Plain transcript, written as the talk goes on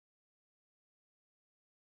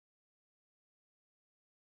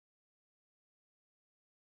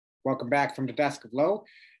Welcome back from the Desk of Low.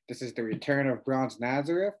 This is the return of Bronze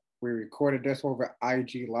Nazareth. We recorded this over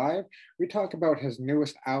IG Live. We talked about his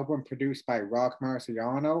newest album produced by Rock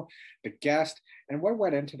Marciano, The Guest, and what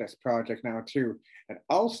went into this project now too. And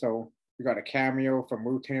also, we got a cameo from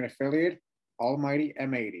Wu-Tang affiliate, Almighty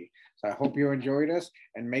M80. So I hope you enjoyed this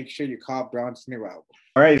and make sure you cop Bronze's new album.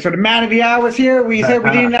 All right, so the man of the hour is here. We said we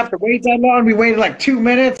didn't have to wait that long. We waited like 2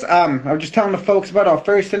 minutes. I was just telling the folks about our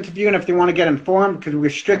first interview and if they want to get informed because we're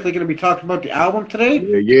strictly going to be talking about the album today.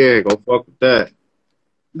 Yeah, go fuck with that.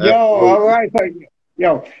 All right.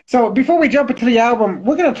 So before we jump into the album,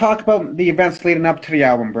 we're going to talk about the events leading up to the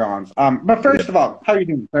album, Bronze. But first of all, how are you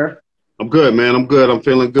doing, sir? I'm good, man. I'm good. I'm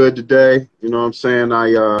feeling good today. You know what I'm saying?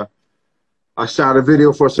 I shot a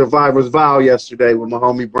video for Survivor's Vow yesterday with my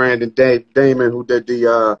homie Brandon Damon, who did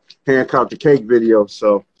the Hand Count the Cake video.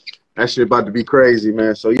 So that shit about to be crazy,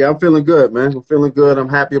 man. So yeah, I'm feeling good, man. I'm feeling good. I'm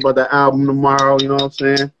happy about the album tomorrow. You know what I'm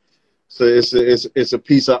saying? So it's a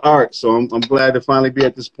piece of art. So I'm glad to finally be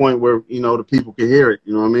at this point where the people can hear it.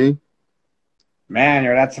 You know what I mean? Man,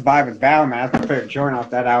 that Survivor's Vow, man. That's my favorite joint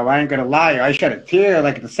off that album. I ain't gonna lie, I shed a tear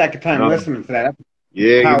like the second time listening to that.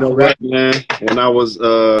 Yeah, you know what, man.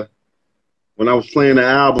 When I was playing the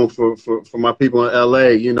album for my people in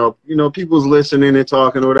LA, people was listening and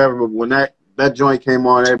talking or whatever, but when that joint came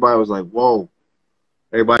on, everybody was like, whoa.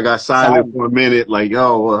 Everybody got silent for a minute, like,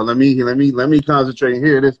 yo, well, let me concentrate and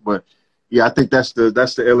hear this. But yeah, I think that's the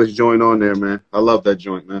illest joint on there, man. I love that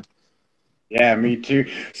joint, man. Yeah, me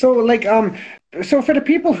too. So so for the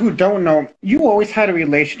people who don't know, you always had a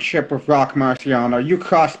relationship with Rock Marciano. You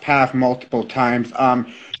crossed paths multiple times.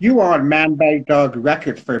 You were on Man Bite Dog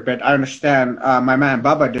Records for a bit. I understand my man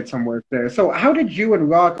Bubba did some work there. So how did you and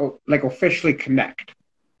Rock officially connect?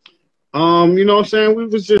 You know what I'm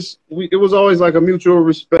saying? It was always like a mutual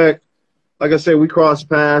respect. Like I said, we crossed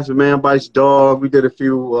paths with Man Bites Dog. We did a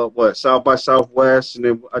few South by Southwest, and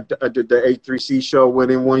then I did the 83C show with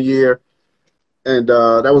him one year. And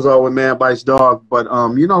that was all with Man Bites Dog. But,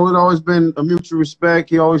 it always been a mutual respect.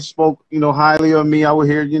 He always spoke, highly of me. I would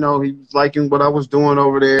hear, he was liking what I was doing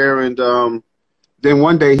over there. And then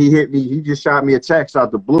one day he hit me. He just shot me a text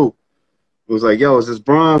out the blue. It was like, yo, is this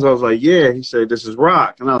Bronze? I was like, yeah. He said, this is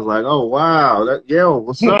Rock. And I was like, oh, wow.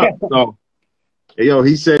 What's up? So,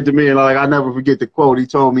 he said to me, and I never forget the quote. He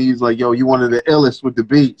told me, he's like, yo, you one of the illest with the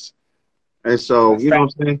beats. And so, you know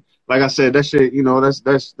what I'm saying? Like I said, that shit,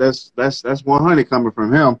 that's 100 coming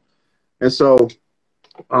from him. And so,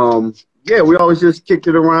 yeah, we always just kicked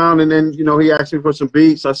it around. And then, he asked me for some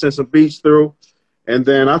beats. I sent some beats through. And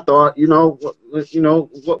then I thought,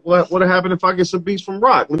 what happened if I get some beats from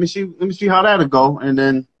Rock? Let me see how that'll go. And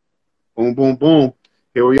then, boom, boom, boom.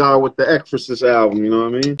 Here we are with the Exorcist album. You know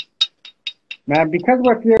what I mean? Man, because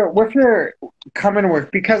with your coming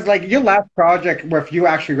work, because your last project with you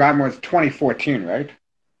actually rhyming was 2014, right?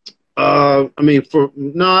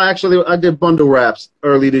 Actually, I did Bundle Raps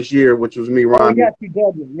early this year, which was me rhyming. Oh, yes, you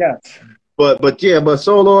did, yes. But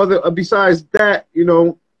solo, besides that, it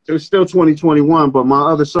was still 2021, but my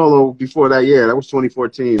other solo before that, that was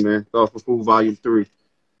 2014, man. Off of Fool Volume 3.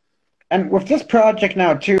 And with this project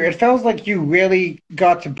now, too, it feels like you really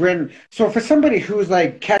got to bring... So for somebody who's,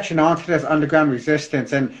 catching on to this underground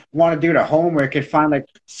resistance and want to do the homework and find,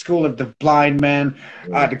 School of the Blind Man,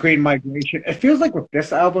 The Great Migration, it feels like with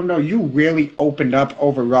this album, though, you really opened up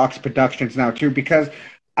over Rock's productions now, too, because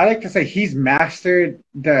I like to say he's mastered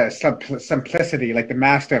the simplicity, the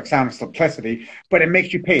master of sound simplicity, but it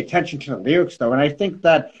makes you pay attention to the lyrics, though. And I think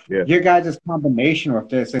that your guys' combination with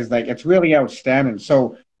this is, it's really outstanding.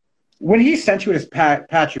 So... when he sent you this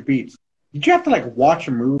patch of beats, did you have to watch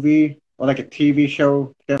a movie or a TV show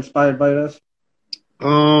to get inspired by this?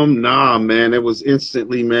 Nah, man. It was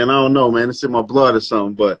instantly, man. I don't know, man. It's in my blood or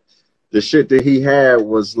something. But the shit that he had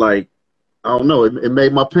was I don't know. It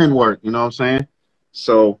made my pen work. You know what I'm saying?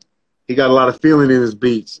 So he got a lot of feeling in his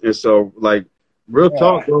beats, and so real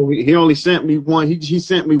talk, bro. He only sent me one. He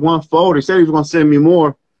sent me one folder. He said he was gonna send me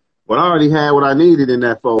more, but I already had what I needed in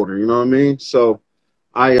that folder. You know what I mean? So.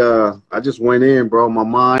 I just went in, bro. My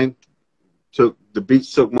mind the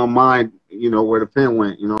beats took my mind, where the pen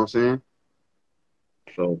went, you know what I'm saying?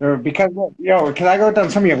 So because I go down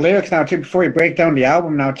some of your lyrics now too before we break down the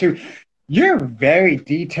album now too. You're very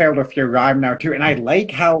detailed with your rhyme now too, and I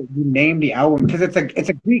like how you name the album because it's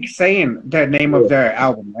a Greek saying, the name of their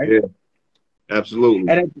album, right? Yeah,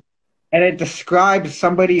 absolutely. And it describes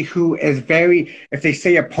somebody who is very, if they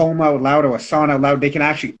say a poem out loud or a song out loud, they can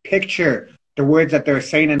actually picture the words that they're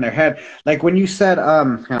saying in their head. Like when you said,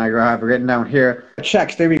 and I have it written down here,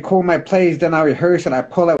 checks, they record my plays, then I rehearse it, I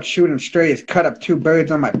pull out shooting strays, cut up 2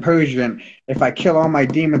 birds on my Persian. If I kill all my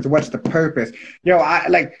demons, what's the purpose?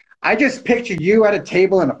 I just picture you at a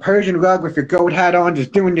table in a Persian rug with your goat hat on,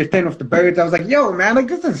 just doing your thing with the birds. I was like, yo, man, like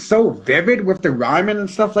this is so vivid with the rhyming and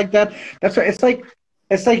stuff like that. That's what it's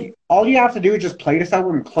like all you have to do is just play this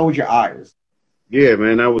album and close your eyes. Yeah,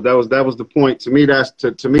 man, that was the point. To me,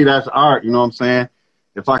 to me that's art. You know what I'm saying?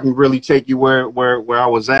 If I can really take you where I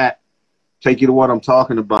was at, take you to what I'm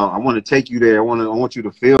talking about. I want to take you there. I want you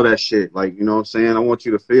to feel that shit. Like, you know what I'm saying? I want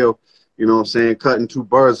you to feel, you know what I'm saying, cutting two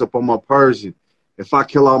birds up on my Persian. If I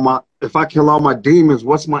kill all my demons,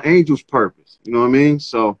 what's my angel's purpose? You know what I mean?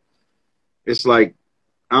 So it's like,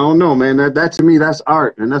 I don't know, man. That to me, that's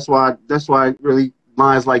art, and that's why really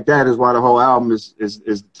lines like that is why the whole album is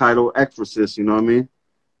the title Exorcist. You know what I mean?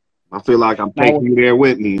 I feel like I'm taking you there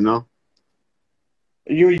with me. You know?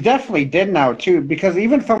 You definitely did now too, because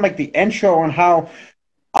even from like the intro and how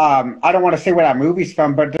I don't want to say where that movie's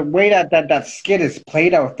from, but the way that skit is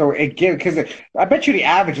played out, though, it gives, because I bet you the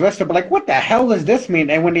average listener, but like, what the hell does this mean?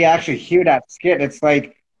 And when they actually hear that skit, it's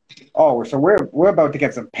like, oh, so we're about to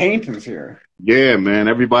get some paintings here. Yeah, man.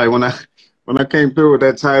 Everybody, when I came through with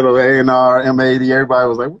that title, A&R, M80, everybody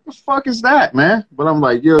was like, "What the fuck is that, man?" But I'm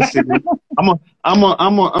like, "You'll see. I'm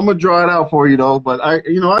gonna draw it out for you though." But I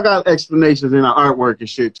got explanations in the artwork and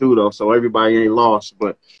shit too, though, so everybody ain't lost.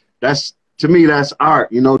 But that's, to me, that's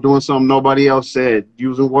art. You know, doing something nobody else said,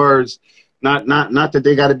 using words, not that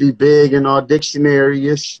they got to be big and all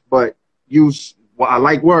dictionary-ish, but use. Well, I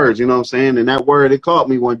like words. You know what I'm saying? And that word, it caught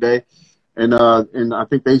me one day. And I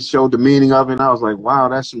think they showed the meaning of it, and I was like, wow,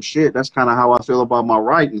 that's some shit. That's kind of how I feel about my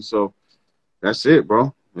writing. So that's it,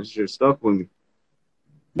 bro. It's just stuck with me.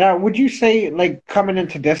 Now, would you say, like, coming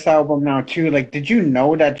into this album now too, like, did you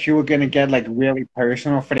know that you were gonna get like really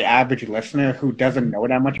personal for the average listener who doesn't know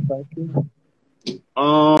that much about you?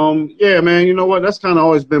 Yeah, man. You know what? That's kind of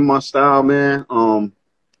always been my style, man. I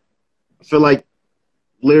feel like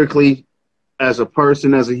lyrically, as a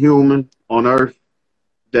person, as a human on Earth,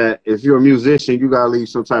 that if you're a musician, you gotta leave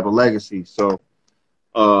some type of legacy. So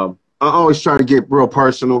I always try to get real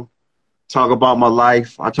personal, talk about my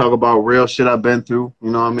life. I talk about real shit I've been through.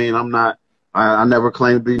 You know what I mean? I never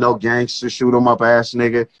claim to be no gangster, shoot 'em up ass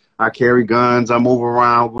nigga. I carry guns. I move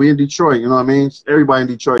around. We in Detroit, you know what I mean? Everybody in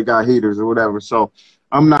Detroit got heaters or whatever. So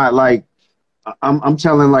I'm not like, I'm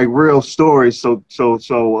telling like real stories. So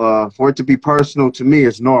for it to be personal to me,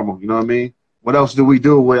 it's normal. You know what I mean? What else do we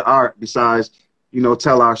do with art besides,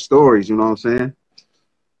 tell our stories? You know what I'm saying?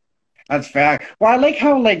 That's fact. Well, I like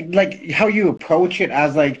how how you approach it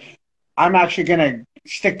as like I'm actually gonna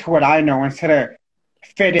stick to what I know instead of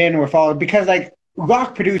fit in with all, because like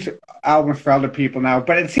rock produce albums for other people now,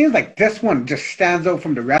 but it seems like this one just stands out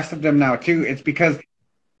from the rest of them now too. It's because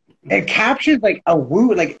it captures like a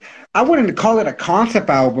woo, like I wouldn't call it a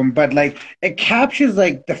concept album, but like it captures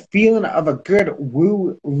like the feeling of a good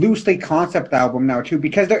woo loosely concept album now too,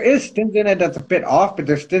 because there is stints in it that's a bit off, but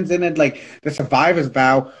there's stints in it like The Survivor's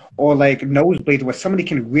Vow or like Nosebleeds where somebody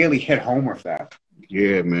can really hit home with that.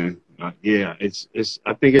 Yeah, man. Yeah, it's.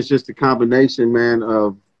 I think it's just a combination, man,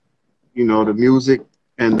 of the music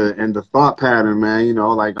and the thought pattern, man.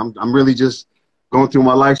 Like I'm really just going through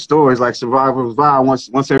my life stories, like Survivor's Vow.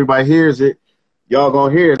 Once everybody hears it, y'all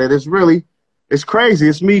gonna hear that it's crazy.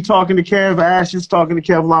 It's me talking to Kev Ashes, talking to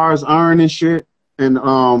Kevlar's Iron and shit, and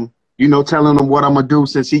telling him what I'm gonna do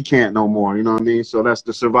since he can't no more. You know what I mean? So that's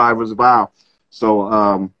the Survivor's Vow.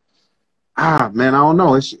 So man, I don't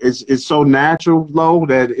know. It's so natural, Lo,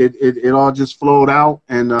 that it all just flowed out,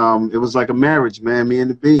 and it was like a marriage, man. Me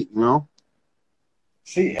and the beat,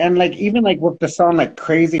 See, and like even like with the song like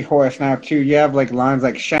Crazy Horse now too, you have like lines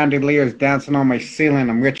like chandeliers dancing on my ceiling,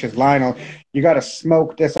 I'm rich as Lionel. You gotta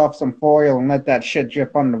smoke this off some foil and let that shit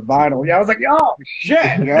drip on the vinyl. Yeah, I was like, oh shit,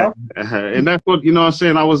 And that's what I'm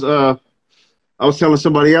saying. I was telling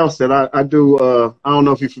somebody else that I do. I don't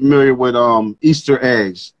know if you're familiar with Easter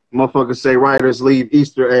eggs. Motherfuckers say writers leave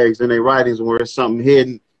Easter eggs in their writings where it's something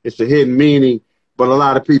hidden. It's a hidden meaning, but a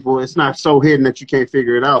lot of people, it's not so hidden that you can't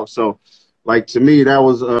figure it out. So, like, to me, that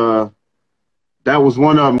was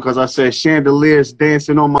one of them, because I said chandeliers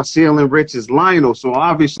dancing on my ceiling, rich as Lionel. So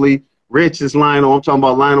obviously, rich as Lionel. I'm talking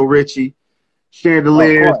about Lionel Richie.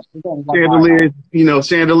 Chandeliers,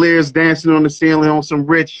 chandeliers dancing on the ceiling on some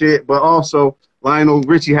rich shit. But also, Lionel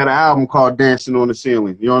Richie had an album called Dancing on the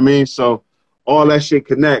Ceiling. You know what I mean? So all that shit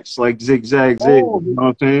connects like zigzag zig. You know what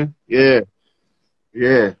I'm saying? Yeah.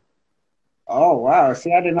 Yeah. Oh wow!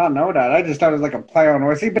 See, I did not know that. I just thought it was like a play on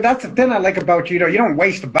words. See, but that's the thing I like about you. You don't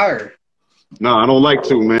waste a bar. No, I don't like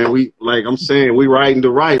to, man. I'm saying, we writing to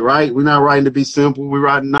write, right? We're not writing to be simple.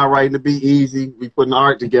 Not writing to be easy. We putting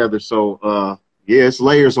art together. So, yeah, it's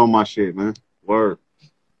layers on my shit, man. Word.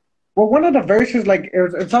 Well, one of the verses, like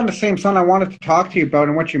it's on the same song I wanted to talk to you about,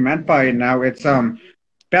 and what you meant by it. Now it's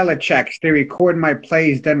Belichicks. They record my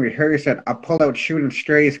plays, then rehearse it. I pull out shooting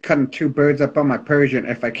strays, cutting two birds up on my Persian.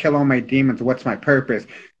 If I kill all my demons, what's my purpose?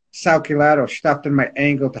 Salculado stuffed in my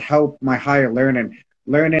angle to help my higher learning.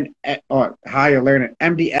 Or higher learning.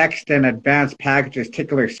 MDX, then advanced packages,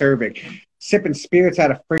 tickler cervix. Sipping spirits at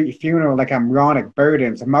a free funeral like I'm Ronick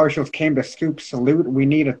Burdens. Marshals came to scoop salute. We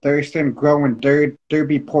need a thirsting, growing dirt. There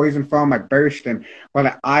be poison from my bursting. While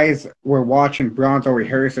the eyes were watching Bronzo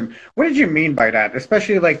rehearsing. What did you mean by that?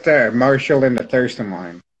 Especially like the Marshall and the Thurston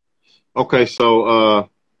line. Okay, so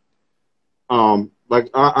like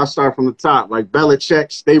I start from the top. Like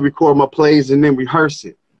Belichicks, they record my plays and then rehearse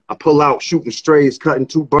it. I pull out shooting strays, cutting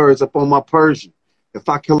two birds up on my Persian. If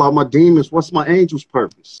I kill all my demons, what's my angel's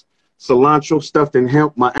purpose? Cilantro stuffed in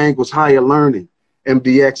hemp, my angles higher learning.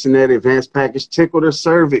 MDX and that advanced package tickle their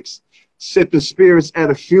cervix. Sipping spirits at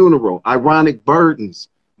a funeral, ironic burdens.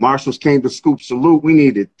 Marshals came to scoop salute, we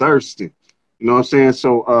needed thirsting. You know what I'm saying?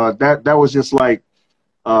 So that was just like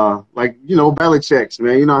Belichick's,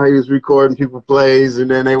 man. You know how he was recording people plays and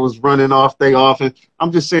then they was running off, and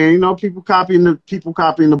I'm just saying, people copying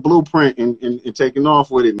the blueprint and taking off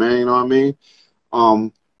with it, man. You know what I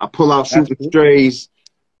mean? I pull out shooting strays,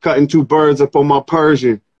 cutting two birds up on my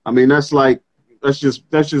Persian. I mean, that's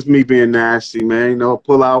just me being nasty, man.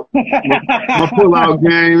 Pull out my pull out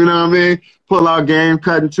game, you know what I mean? Pull out game,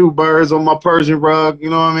 cutting two birds on my Persian rug,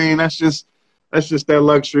 you know what I mean? That's just that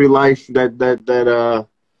luxury life that the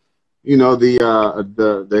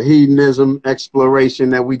hedonism exploration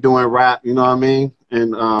that we do in rap, you know what I mean?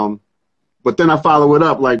 And but then I follow it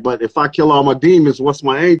up like, but if I kill all my demons, what's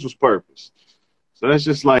my angel's purpose? So that's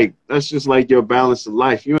just like your balance of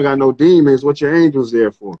life. You ain't got no demons, what your angels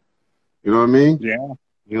there for? You know what I mean? Yeah.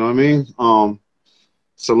 You know what I mean?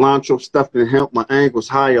 Cilantro stuffed in hemp, my angles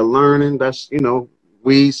higher learning. That's,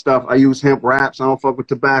 weed stuff. I use hemp wraps. I don't fuck with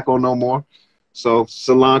tobacco no more. So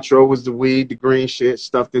cilantro was the weed, the green shit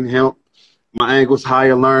stuffed in hemp. My angles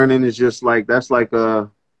higher learning is just like, that's like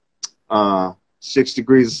a 6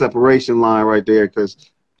 degrees of separation line right there.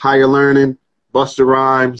 Cause higher learning, Busta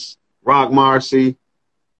Rhymes, Rock Marcy,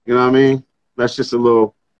 you know what I mean? That's just a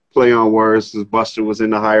little play on words. Buster was in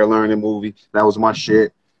the Higher Learning movie. That was my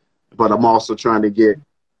shit. But I'm also trying to get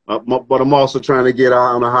out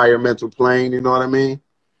on a higher mental plane. You know what I mean?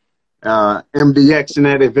 MDX in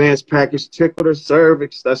that advanced package tickle the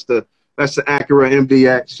cervix. That's the Acura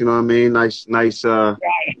MDX. You know what I mean? Nice, nice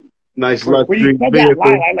luxury when you said vehicle. That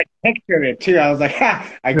line, I pictured it too. I was like,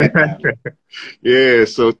 ha, I get that. Yeah,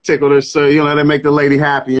 so tickle her, so they make the lady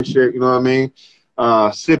happy and shit. You know what I mean?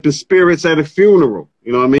 Sipping spirits at a funeral.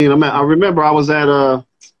 You know what I mean? I remember I was at I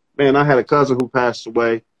had a cousin who passed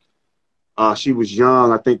away. She was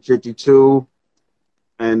young, I think 52,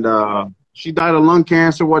 and she died of lung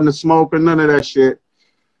cancer. Wasn't a smoker, none of that shit.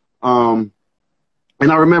 And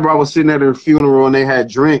I remember I was sitting at her funeral and they had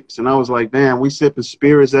drinks, and I was like, damn, we sipping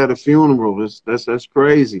spirits at a funeral. That's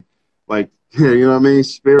crazy. Like, you know what I mean?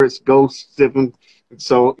 Spirits, ghosts sipping.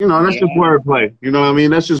 So, that's just wordplay. You know what I mean?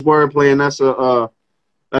 That's just wordplay, and that's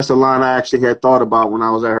a line I actually had thought about when I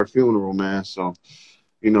was at her funeral, man. So,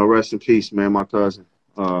 rest in peace, man, my cousin.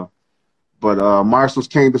 But Marshals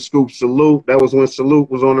came to scoop Salute. That was when Salute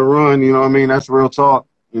was on the run, you know what I mean? That's real talk.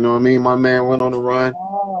 You know what I mean? My man went on the run.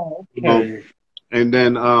 Oh, okay. And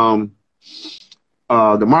then the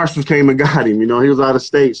Marshals came and got him. He was out of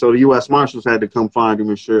state, so the U.S. Marshals had to come find him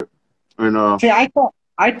and shit. And see,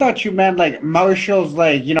 I thought you meant like Marshall's,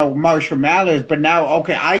 like Marshall Mathers, but now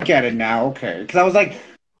okay, I get it now. Okay, because I was like,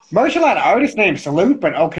 Marshall had an artist named Salute,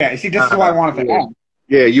 but okay, see, this is why I wanted to ask.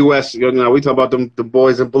 Yeah, U.S. We talk about the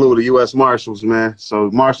boys in blue, the U.S. Marshals, man.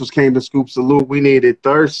 So Marshals came to scoop Salute. We needed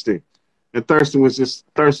Thurston, and Thurston was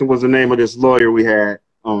the name of this lawyer we had.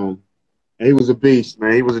 And he was a beast,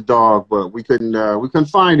 man. He was a dog, but we couldn't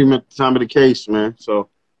find him at the time of the case, man. So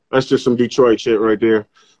that's just some Detroit shit right there.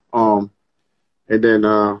 And then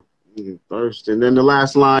Thurston. And then the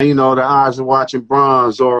last line, the eyes are watching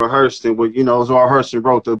bronze. Zora Hurston, Zora Hurston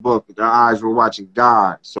wrote the book. The eyes were watching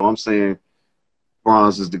God. So I'm saying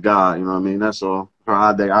bronze is the God. You know what I mean? That's all.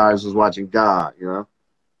 The eyes was watching God.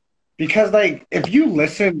 Because if you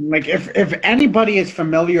listen, if anybody is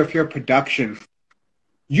familiar with your production,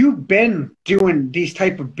 you've been doing these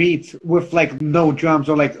type of beats with no drums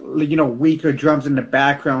or weaker drums in the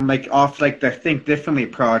background, off the Think Differently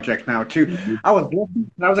project now too. Mm-hmm. I was listening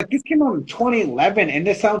and I was like, this came out in 2011 and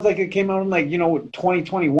this sounds like it came out in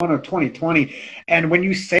 2021 or 2020. And when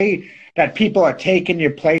you say that people are taking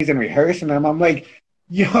your plays and rehearsing them, I'm like,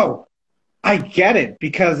 yo, I get it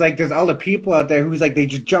because like there's other people out there who's like they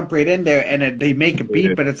just jump right in there and they make a Yeah,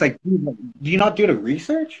 beat, but it's like, dude, like, do you not do the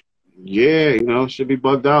research? yeah, should be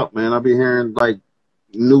bugged out, man. I be hearing like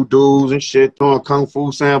new dudes and shit throwing kung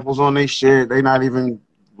fu samples on their shit. They not even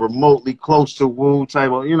remotely close to Wu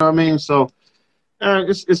type of, you know what I mean? So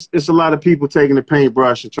it's a lot of people taking the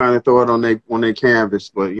paintbrush and trying to throw it on their canvas,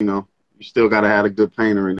 but you still gotta have a good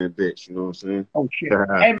painter in that bitch. You know what I'm saying? Oh shit,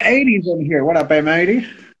 Yeah. M80's in here. What up, M80?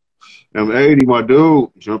 M80, my dude,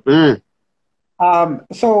 jump in.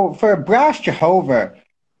 So for Brass Jehovah,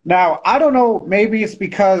 now I don't know, maybe it's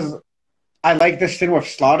because I like this thing with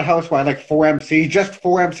Slaughterhouse where I like four MCs, just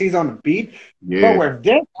four MCs on the beat. But Yeah. with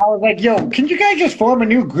this, I was like, yo, can you guys just form a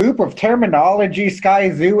new group of Terminology, Sky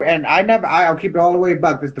Zoo? And I'll keep it all the way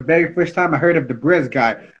back. This is the very first time I heard of the Briz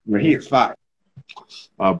guy, but he is fine.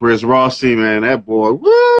 Briz Rossi, man, that boy.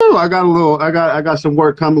 Woo! I got some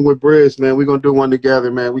work coming with Briz, man. We're gonna do one together,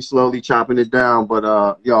 man. We slowly chopping it down. But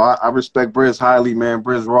I respect Briz highly, man.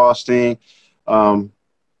 Briz Rothstein,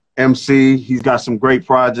 MC. He's got some great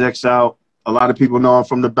projects out. A lot of people know him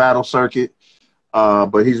from the battle circuit.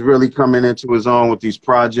 But he's really coming into his own with these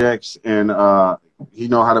projects, and he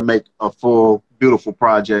know how to make a full, beautiful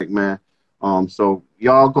project, man. So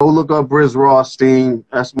y'all go look up Briz Rothstein.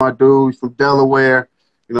 That's my dude. He's from Delaware.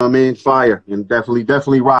 You know what I mean? Fire, and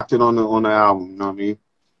definitely rocked it on the album. You know what I mean?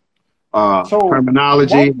 So,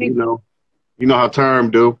 Terminology. You know how Term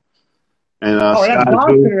do. And oh, that's Sky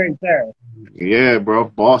Boston Zoo. right there. Yeah, bro,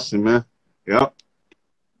 Boston, man. Yep.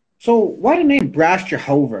 So, why the name Brass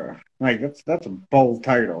Jehovah? Like, that's a bold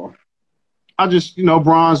title. I just,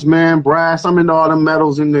 bronze man, brass. I'm into all the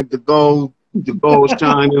metals and the gold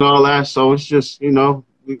shine and all that. So it's just,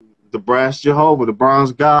 the brass Jehovah, the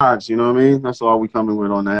bronze gods. You know what I mean? That's all we coming with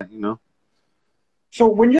on that. So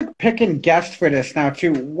when you're picking guests for this now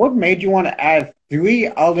too, what made you want to add three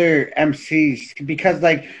other MCs? Because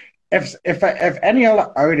like if any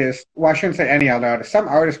other artist, well I shouldn't say any other artist, some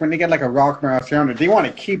artists when they get like a Rock Marciano, they want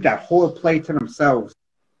to keep that whole plate to themselves.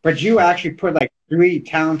 But you actually put like three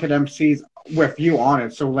talented MCs with you on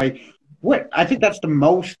it. So like what I think that's the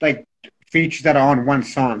most like features that are on one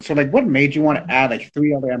song. So like what made you want to add like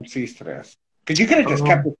three other MCs to this? Because you could have just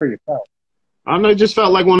kept it for yourself. I know it just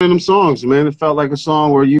felt like one of them songs, man. It felt like a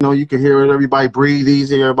song where, you can hear it, everybody breathe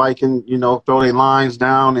easy, everybody can, throw their lines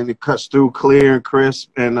down and it cuts through clear and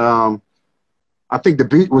crisp. And I think the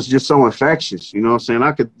beat was just so infectious, you know what I'm saying?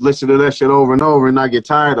 I could listen to that shit over and over and not get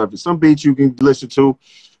tired of it. Some beats you can listen to,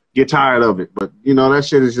 get tired of it. But, that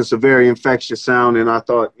shit is just a very infectious sound. And I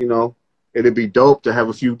thought, it'd be dope to have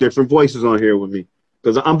a few different voices on here with me.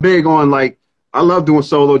 Because I'm big on, like, I love doing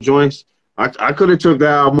solo joints. I could have took the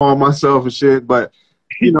album all myself and shit, but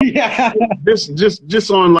Yeah. just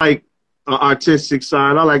on like an artistic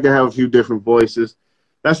side, I like to have a few different voices.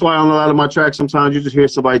 That's why on a lot of my tracks, sometimes you just hear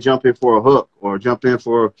somebody jump in for a hook or jump in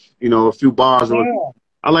for a few bars. Or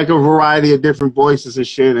I like a variety of different voices and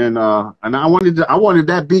shit, and I wanted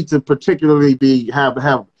that beat to particularly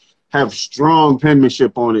have strong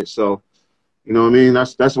penmanship on it. So you know what I mean.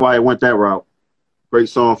 That's why it went that route. Great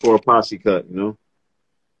song for a posse cut,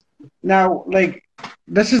 Now, like,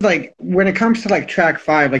 this is like when it comes to like track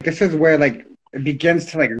 5, like this is where like it begins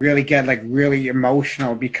to like really get like really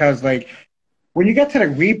emotional because like when you get to the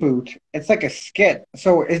reboot, it's like a skit.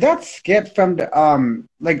 So is that skit from the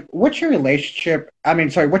like what's your relationship? I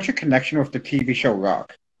mean, sorry, what's your connection with the TV show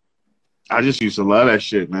Rock? I just used to love that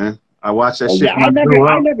shit, man. I watched that shit Yeah, when I grew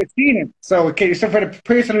I up. never seen it. So okay, so for the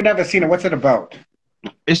person who never seen it, what's it about?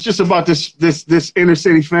 It's just about this inner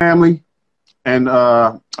city family, and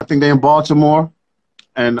I think they're in Baltimore,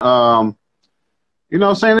 and you know what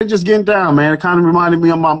I'm saying, they're just getting down, man. It kind of reminded me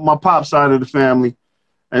of my pop side of the family,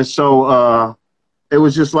 and so it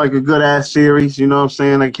was just like a good ass series, you know what I'm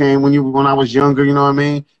saying, that came when I was younger, you know what I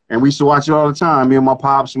mean, and we used to watch it all the time, me and my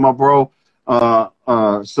pops and my bro.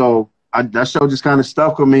 So that show just kind of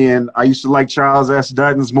stuck with me, and I used to like Charles S.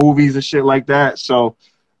 Dutton's movies and shit like that. So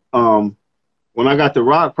when I got the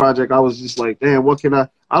Rock project, I was just like, damn, what can I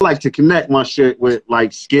like to connect my shit with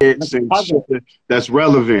like skits and shit that's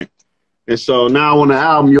relevant. And so now on the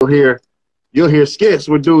album, you'll hear skits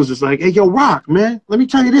with dudes that's like, hey, yo, Rock, man, let me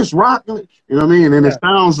tell you this, Rock. You know what I mean? And it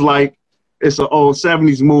sounds like it's an old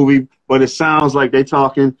 70s movie, but it sounds like we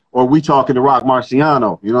talking to Rock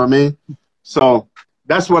Marciano. You know what I mean? So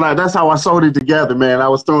that's how I sold it together, man. I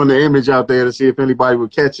was throwing the image out there to see if anybody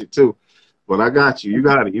would catch it too. But I got you. You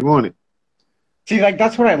got it. You want it. See, like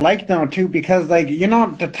that's what I like now too, because like you're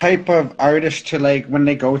not the type of artist to like when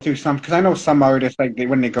they go through something. Because I know some artists like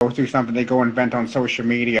when they go through something, they go and vent on social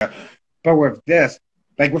media. But with this,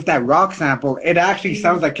 like with that Rock sample, it actually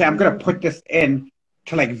sounds like, okay, I'm gonna put this in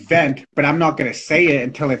to like vent, but I'm not gonna say it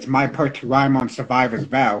until it's my part to rhyme on Survivor's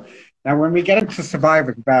Vow. Now, when we get into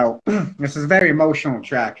Survivor's Vow, this is a very emotional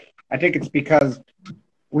track. I think it's because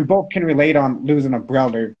we both can relate on losing a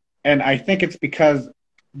brother, and I think it's because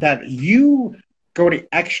that you go the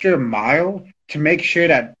extra mile to make sure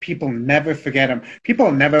that people never forget him. People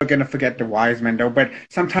are never going to forget the wise men, though, but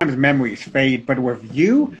sometimes memories fade. But with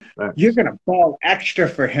you, you're going to ball extra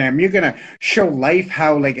for him. You're going to show life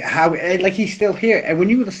how he's still here. And when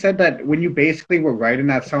you said that, when you basically were writing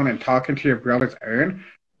that song and talking to your brother's urn,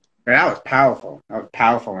 that was powerful. That was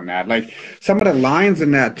powerful in that. Like, some of the lines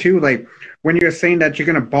in that, too, like, when you're saying that you're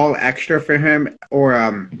going to ball extra for him, or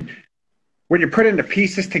when you're putting the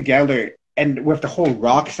pieces together, and with the whole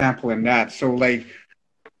rock sample in that. So, like,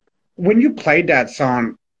 when you played that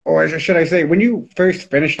song, or should I say, when you first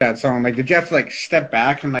finished that song, like, did you have to, like, step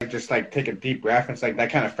back and, like, just, like, take a deep breath? It's like,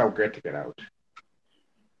 that kind of felt good to get out.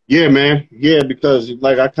 Yeah, man. Yeah, because,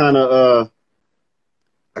 like, I kind of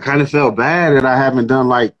felt bad that I haven't done,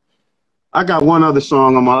 like, I got one other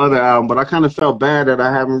song on my other album, but I kind of felt bad that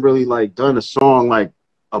I haven't really, like, done a song, like,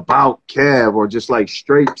 about Kev, or just, like,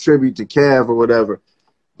 straight tribute to Kev or whatever.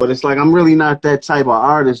 But it's like, I'm really not that type of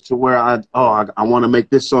artist to where I want to make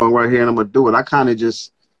this song right here and I'm going to do it. I kind of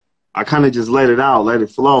just let it out, let it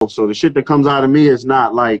flow. So the shit that comes out of me is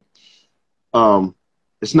not like,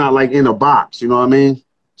 it's not like in a box, you know what I mean?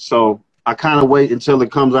 So I kind of wait until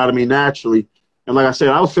it comes out of me naturally. And like I said,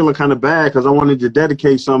 I was feeling kind of bad because I wanted to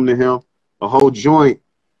dedicate something to him, a whole joint,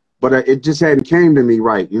 but it just hadn't came to me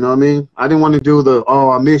right. You know what I mean? I didn't want to do the,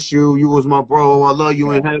 I miss you. You was my bro. I love you.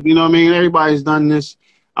 And you know what I mean? Everybody's done this.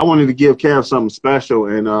 I wanted to give Kev something special,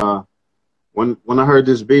 and when I heard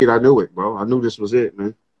this beat, I knew it, bro. I knew this was it,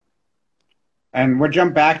 man. And we'll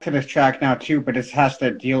jump back to this track now too, but this has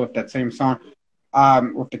to deal with that same song.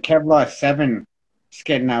 With the Kevlar 7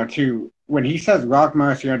 skit now too. When he says Rock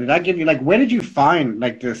Marciano, did I give you, like, where did you find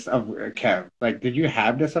like this of Kev? Like, did you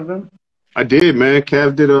have this of him? I did, man.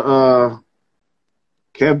 Kev did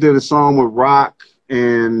a song with Rock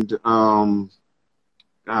and God,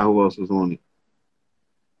 who else was on it?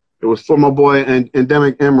 It was for my boy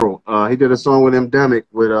Endemic Emerald. He did a song with Endemic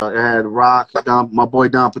with it had Rock, my boy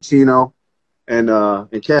Don Pacino, and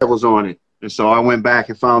Kev was on it. And so I went back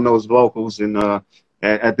and found those vocals, and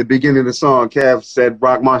at the beginning of the song, Kev said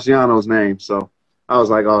Rock Marciano's name. So I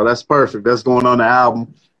was like, oh, that's perfect. That's going on the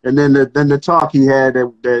album. And then the talk he had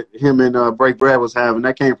that him and Break Bread was having,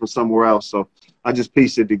 that came from somewhere else. So I just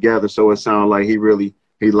pieced it together so it sounded like he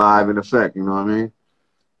live in effect. You know what I mean?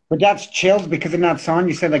 But that's chilled, because in that song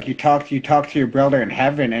you said, like, you talk to your brother in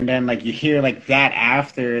heaven, and then, like, you hear, like, that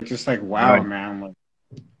after. It's just like, wow, right, man. Like,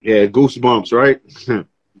 yeah, goosebumps, right?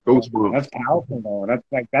 Goosebumps. That's powerful, though. That's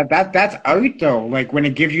like that's art, though. Like, when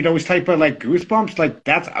it gives you those type of, like, goosebumps, like,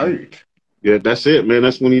 that's art. Yeah, that's it, man.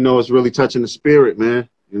 That's when you know it's really touching the spirit, man.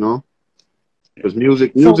 You know, because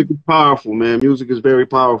music is powerful, man. Music is very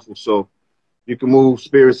powerful. So you can move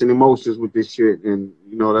spirits and emotions with this shit, and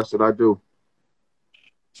you know that's what I do.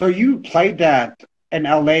 So you played that in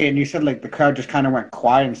LA, and you said, like, the crowd just kind of went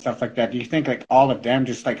quiet and stuff like that. Do you think, like, all of them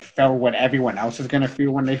just, like, felt what everyone else is going to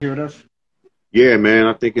feel when they hear this? Yeah, man.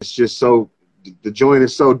 I think it's just the joint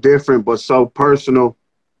is so different, but so personal.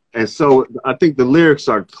 And so I think the lyrics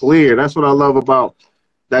are clear. That's what I love about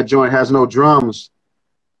that joint. Has no drums,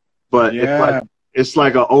 but it's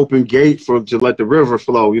like an open gate to let the river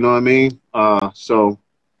flow. You know what I mean? So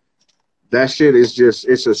that shit is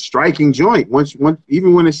it's a striking joint.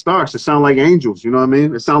 Even when it starts, it sounds like angels. You know what I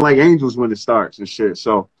mean? It sounds like angels when it starts and shit.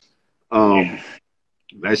 So,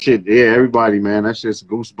 that shit, yeah, everybody, man, that shit's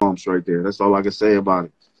goosebumps right there. That's all I can say about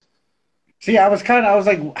it. See, I was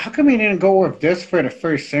like, how come you didn't go with this for the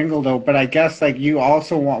first single, though? But I guess, like, you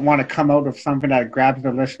also want to come out with something that grabs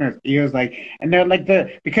the listener's ears, like, and they're like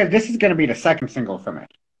because this is going to be the second single from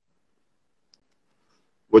it.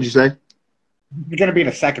 What'd you say? It's going to be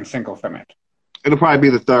the second single from it. It'll probably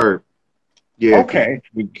be the third. Yeah. Okay.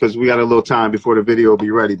 Because we got a little time before the video will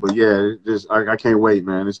be ready. But yeah, I can't wait,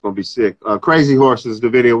 man. It's going to be sick. Crazy Horse is the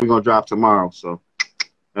video we're going to drop tomorrow. So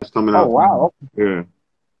that's coming out. Oh, wow. Yeah.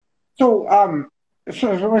 So,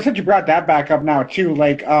 so since you brought that back up now too,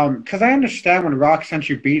 like, because I understand when Rock sent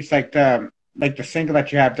you beats, like the single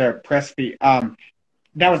that you have there, Press Beat, that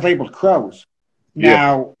was labeled Crows.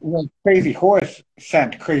 Now, when Crazy Horse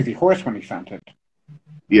sent Crazy Horse when he sent it.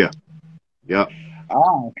 Yeah. Yeah.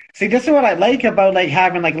 Oh, see, this is what I like about, like,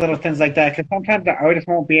 having, like, little things like that, because sometimes the artist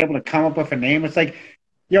won't be able to come up with a name. It's like,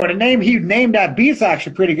 yo, the name he named that beat's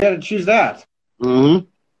actually pretty good, and choose that. Mm-hmm.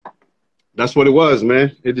 That's what it was,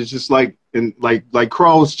 man. It is just like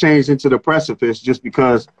Crows changed into the Precipice just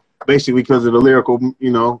because of the lyrical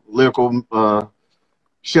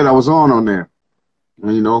shit I was on there.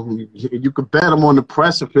 And, you know, you could bet I'm on the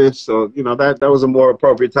precipice. So, you know, that was a more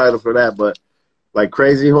appropriate title for that. But like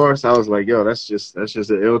Crazy Horse, I was like, yo, that's just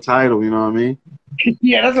an ill title. You know what I mean?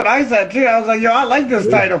 Yeah, that's what I said too. I was like, yo, I like this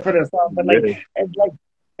title for this song, but Yeah.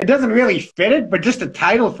 it doesn't really fit it. But just the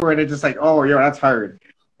title for it, it's just like, oh, yo, that's hard.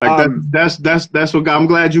 Like that's what I'm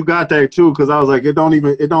glad you got there too, because I was like, it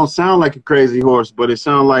don't sound like a Crazy Horse, but it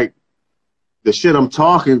sound like the shit I'm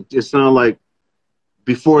talking. It sound like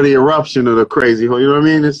before the eruption of the Crazy Horse. You know what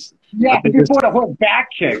I mean? Before the horse back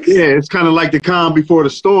kicks. Yeah, it's kind of like the calm before the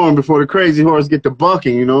storm, before the Crazy Horse get the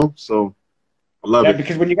bucking. You know, so I love it. Yeah,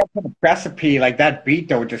 because when you got to the recipe, like that beat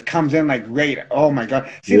though, it just comes in like great. Oh my god!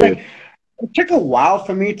 See, like it took a while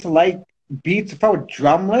for me to like beats if I were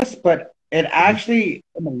drumless, but it actually,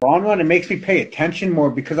 in the long run, it makes me pay attention more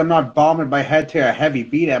because I'm not bombing my head to a heavy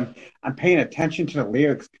beat. I'm paying attention to the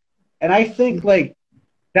lyrics, and I think like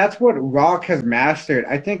that's what rock has mastered.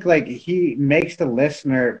 I think like he makes the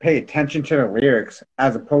listener pay attention to the lyrics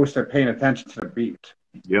as opposed to paying attention to the beat.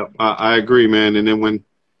 Yep, I agree, man. And then when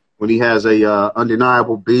he has a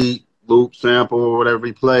undeniable beat, loop, sample, or whatever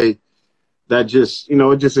he play, that just, you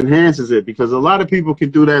know, it just enhances it, because a lot of people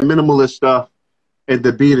can do that minimalist stuff and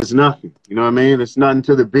the beat is nothing. You know what I mean? It's nothing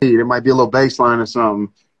to the beat. It might be a little bass line or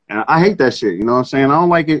something. And I hate that shit. You know what I'm saying? I don't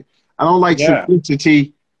like it. I don't like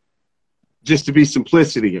simplicity just to be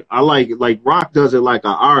simplicity. I like rock does it like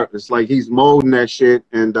an art. It's like he's molding that shit,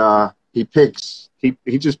 and he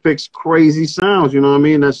just picks crazy sounds. You know what I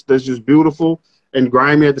mean? That's just beautiful and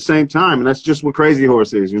grimy at the same time. And that's just what Crazy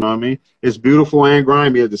Horse is. You know what I mean? It's beautiful and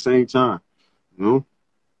grimy at the same time. You know?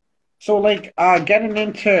 So, like, getting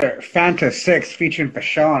into Fanta 6 featuring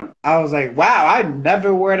Fashawn, I was like, wow, I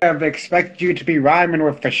never would have expected you to be rhyming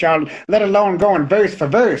with Fashawn, let alone going verse for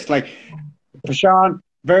verse. Like, Fashawn,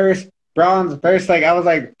 verse, Bronze, verse. Like, I was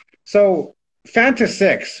like, so, Fanta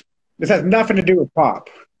 6, this has nothing to do with pop.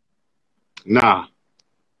 Nah.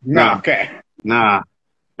 No, okay. Nah.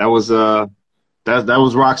 That was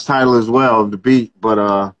Rock's title as well, the beat,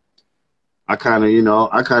 but I kind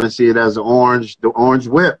of see it as the orange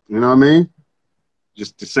whip, you know what I mean?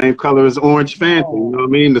 Just the same color as Orange Fanta, you know what I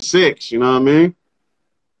mean? The 6, you know what I mean?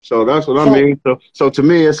 So that's what I mean. So to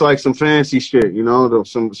me, it's like some fancy shit, you know,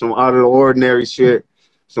 some out of the ordinary shit,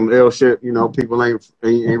 some ill shit, you know, people ain't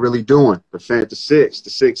really doing. The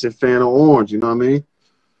 6 and Fanta Orange, you know what I mean?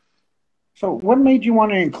 So what made you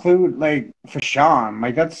want to include, like, Fashawn?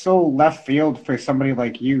 Like, that's so left field for somebody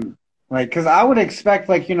like you. Like, because I would expect,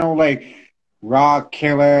 like, you know, like, Rock,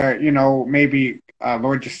 Killer, you know, maybe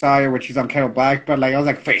Lord Josiah, which is on Kettle Black, but like I was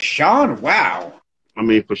like, Fashawn, wow. I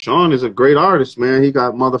mean, Fashawn is a great artist, man. He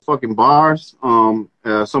got motherfucking bars.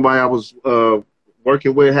 Somebody I was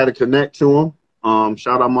working with had to connect to him.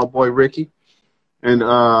 Shout out my boy Ricky, and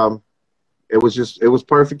it was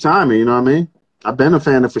perfect timing. You know what I mean? I've been a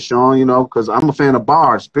fan of Fashawn, you know, because I'm a fan of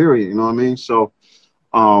bars. Period. You know what I mean? So,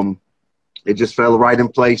 it just fell right in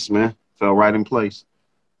place, man. Fell right in place.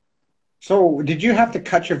 So, did you have to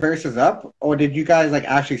cut your verses up, or did you guys like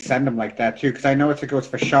actually send them like that too? Because I know it goes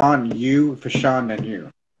Fashawn, you, Fashawn, then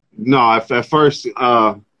you. No, at first,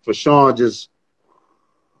 Fashawn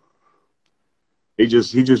he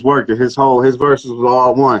just worked it. His verses was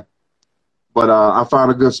all one. But I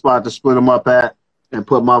found a good spot to split them up at and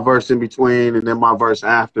put my verse in between and then my verse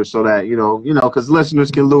after, so that you know, because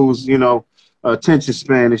listeners can lose, you know, attention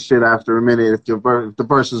span and shit after a minute if the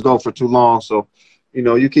verses go for too long. So, you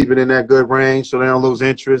know, you keep it in that good range so they don't lose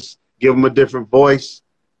interest. Give them a different voice,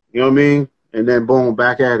 you know what I mean? And then boom,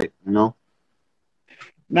 back at it, you know?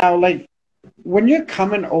 Now, like, when you're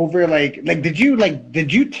coming over, did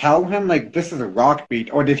you tell him, like, this is a rock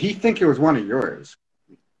beat, or did he think it was one of yours?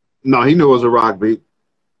 No, he knew it was a rock beat.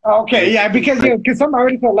 Okay, yeah, because some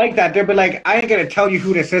artists are like that. They'll be like, I ain't going to tell you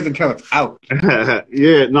who this is until it's out.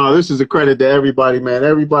 Yeah, no, this is a credit to everybody, man.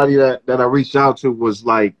 Everybody that I reached out to was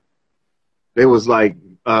like, they was like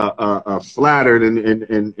flattered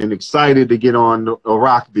and excited to get on a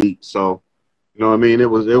rock beat. So, you know what I mean? It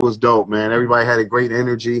was dope, man. Everybody had a great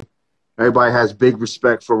energy. Everybody has big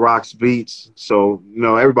respect for Rock's beats. So, you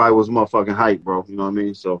know, everybody was motherfucking hype, bro. You know what I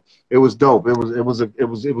mean? So it was dope. It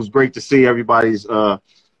was great to see everybody's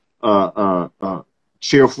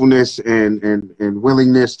cheerfulness and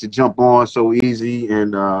willingness to jump on so easy,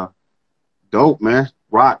 and dope, man.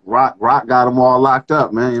 Rock got them all locked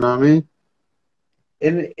up, man. You know what I mean?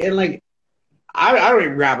 And like, I don't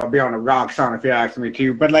even rap. I'll be on a rock song if you ask me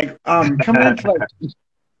to. But like, coming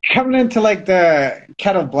into like the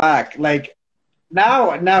Kettle Black, like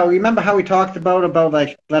now, remember how we talked about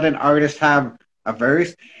like letting artists have a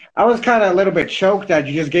verse? I was kind of a little bit choked that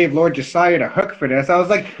you just gave Lord Josiah the hook for this. I was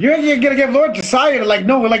like, you're gonna give Lord Josiah like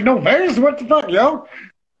no verse? What the fuck, yo?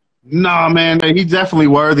 Nah, man, he definitely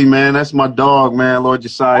worthy, man. That's my dog, man, Lord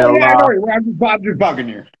Josiah Oh yeah, I Allah. know. I'm just bugging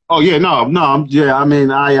you. Oh yeah, no, yeah. I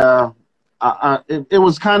mean, it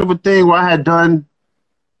was kind of a thing where I had done.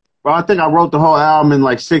 Well, I think I wrote the whole album in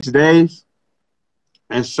like 6 days,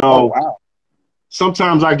 and Oh so wow.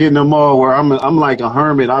 sometimes I get in the mode where I'm like a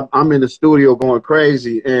hermit. I'm in the studio going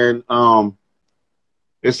crazy, and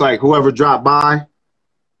it's like whoever dropped by.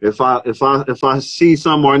 If I see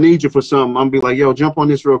something or I need you for something, I'm be like, yo, jump on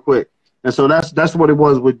this real quick. And so that's what it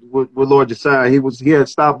was with Lord Josiah. He had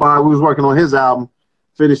stopped by. We was working on his album,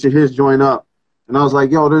 finishing his joint up. And I was like,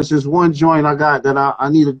 yo, there's this one joint I got that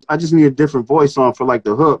I just need a different voice on for like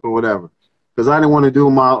the hook or whatever. Because I didn't want to do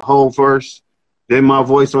my whole verse, then my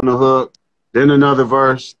voice on the hook, then another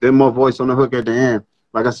verse, then my voice on the hook at the end.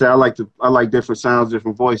 Like I said, I like different sounds,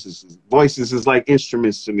 different voices. Voices is like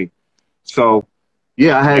instruments to me. So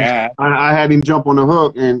yeah, Yeah. I had him jump on the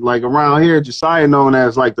hook, and like around here, Josiah known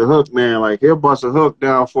as like the hook man. Like he'll bust a hook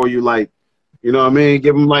down for you, like, you know what I mean?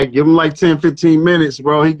 Give him like 10, 15 minutes,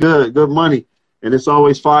 bro. He good money, and it's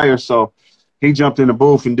always fire. So he jumped in the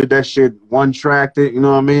booth and did that shit, one tracked it, you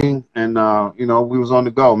know what I mean? And you know, we was on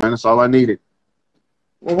the go, man. That's all I needed.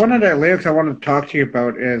 Well, one of the lyrics I wanted to talk to you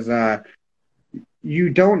about is you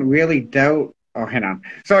don't really doubt. Oh, hang on.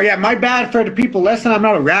 So yeah, my bad for the people listening. I'm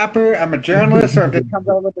not a rapper. I'm a journalist. So if this comes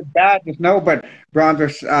out a little bit bad, just know. But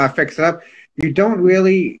Bronzer fix it up. You don't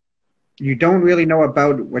really, you don't really know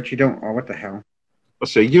about what you don't. Oh, what the hell? I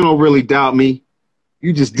say you don't really doubt me.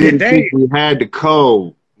 You just Yeah, didn't think they. we had the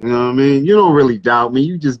code. You know what I mean? You don't really doubt me.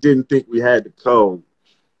 You just didn't think we had the code.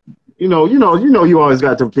 You always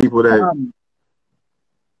got them people that. Um,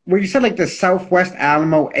 well, you said like the Southwest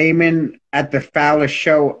Alamo aiming at the foulest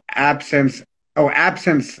show, absence. Oh,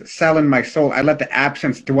 absence selling my soul. I let the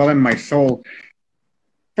absence dwell in my soul.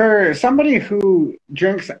 For somebody who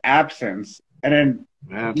drinks absence and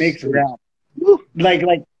then makes Absolutely. rap,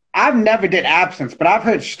 like I've never did absence, but I've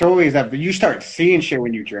heard stories of you start seeing shit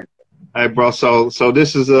when you drink. Hey, bro. So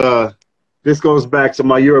this goes back to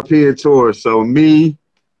my European tour. So me,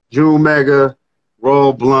 June Mega,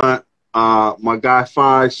 Roll Blunt, my guy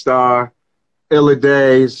Five Star, Illa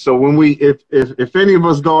Days. So when if any of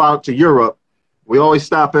us go out to Europe, we always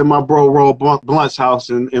stop at my bro Roll Blunt's house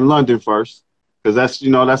in London first, because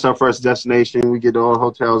that's our first destination. We get all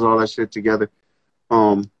hotels, all that shit together.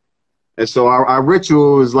 Um, and so our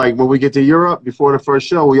ritual is like when we get to Europe before the first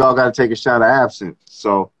show, we all got to take a shot of absinthe.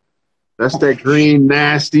 So that's Oh, that green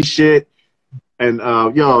nasty shit. And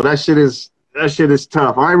yo, that shit is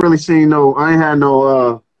tough. I ain't had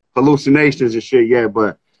no hallucinations and shit yet,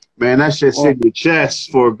 but man, that shit sit well, in your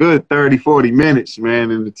chest for a good 30, 40 minutes,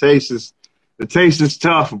 man. And the taste is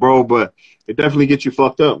tough, bro, but it definitely gets you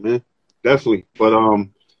fucked up, man. Definitely. But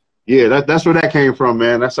yeah, that's where that came from,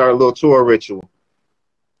 man. That's our little tour ritual.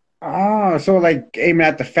 so like aiming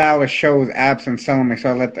at the foulest shows, absence selling me. So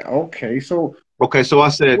I let the okay. So Okay, so I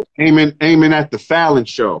said aiming at the Fallon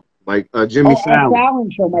show, like Jimmy Fallon.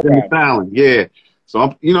 Fallon show. My Jimmy bad. Fallon, yeah.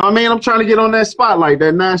 So you know what I mean? I'm trying to get on that spotlight,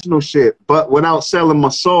 that national shit, but without selling my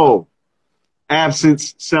soul.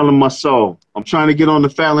 Absence selling my soul. I'm trying to get on the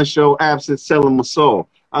Fallon show, absence selling my soul.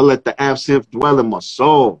 I let the absinthe dwell in my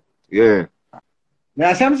soul. Yeah.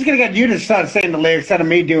 Now, so I'm just gonna get you to start saying the lyrics instead of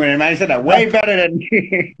me doing it, man. You said that way better than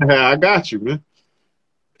me. I got you, man.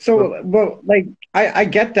 So, well, like I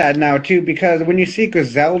get that now too because when you see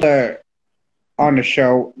Griselda on the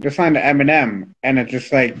show, they signed to Eminem, and it's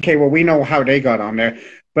just like, okay, well, we know how they got on there,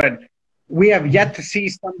 but we have yet to see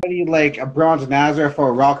somebody like a Bronze Nazareth or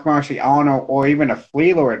a Rock Marciano or even a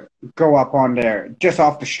Flea Lord go up on there just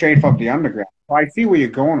off the strength of the underground. So I see where you're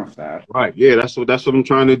going with that. Right. Yeah, that's what I'm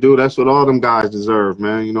trying to do. That's what all them guys deserve,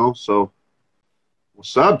 man, So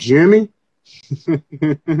what's up, Jimmy?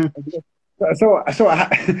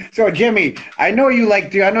 So, Jimmy, I know you like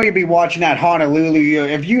to. I know you'll be watching that Honolulu.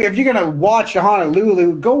 If you're gonna watch the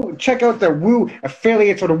Honolulu, go check out the Woo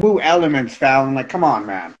affiliates or the Woo Elements, Fallon. Like, come on,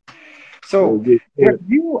 man. So, Yeah. have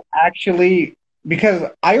you actually? Because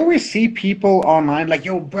I always see people online like,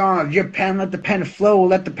 "Yo, bro, your pen, let the pen flow,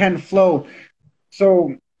 let the pen flow."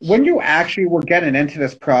 So, when you actually were getting into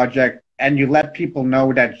this project and you let people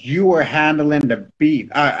know that you were handling the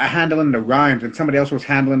beat, handling the rhymes, and somebody else was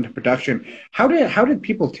handling the production, how did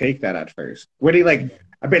people take that at first? Were they like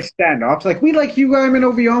a bit standoff? Like, we like you rhyming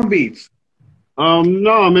over your own beats.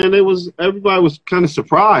 No, man, everybody was kind of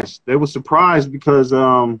surprised. They were surprised because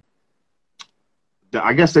I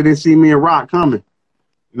guess they didn't see me and Rock coming.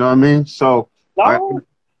 You know what I mean? So I No?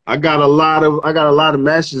 I got a lot of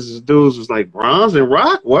messages. Dudes was like, Bronze and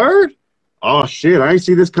Rock, word? Oh shit, I ain't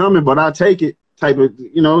see this coming, but I'll take it. Type of,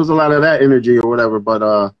 it was a lot of that energy or whatever.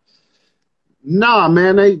 But nah,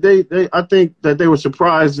 man, they I think that they were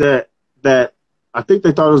surprised that I think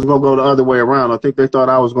they thought it was gonna go the other way around. I think they thought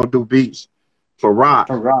I was gonna do beats for Rock.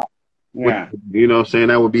 For Rock. Yeah. Which, saying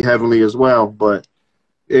that would be heavenly as well. But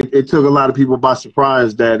it took a lot of people by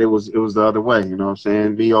surprise that it was the other way, you know what I'm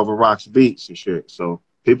saying? Me over Rock's beats and shit. So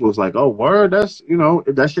people was like, oh, word, that's,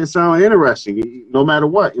 that shit sound interesting, no matter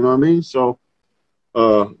what, you know what I mean? So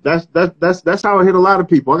that's how it hit a lot of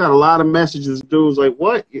people. I got a lot of messages, dudes like,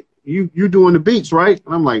 what? You doing the beats, right?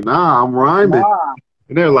 And I'm like, nah, I'm rhyming. Nah.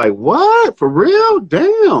 And they're like, what? For real?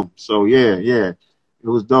 Damn. So yeah, it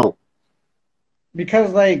was dope.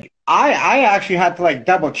 Because like I actually had to like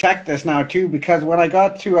double check this now too, because when I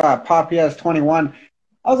got to Pop Yes 21,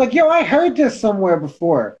 I was like, yo, I heard this somewhere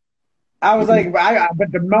before. I was like,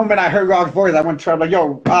 but the moment I heard Rock's voice, I went to try, like,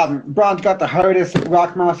 yo, Bronze got the hardest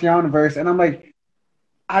Rock Marciano verse, and I'm like,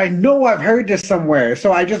 I know I've heard this somewhere.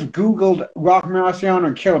 So I just Googled Rock Marciano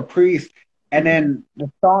and Killah Priest, and then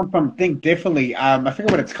the song from Think Differently, I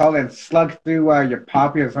forget what it's called, and Slug Through Your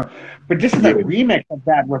Poppy or something. But this is a remix of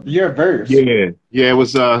that with your verse. Yeah, it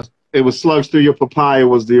was Slugs Through Your Papaya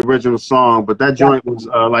was the original song, but that joint was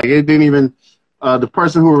like, it didn't even, the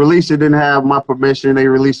person who released it didn't have my permission. They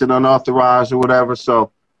released it unauthorized or whatever.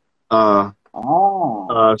 So, so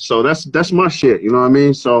that's my shit. You know what I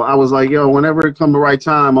mean? So I was like, yo, whenever it come the right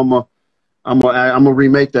time, I'm gonna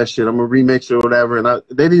remake that shit. I'm gonna remix it or whatever. And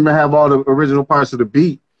they didn't even have all the original parts of the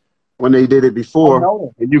beat when they did it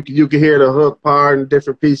before. And you can hear the hook part and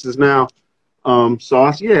different pieces now. So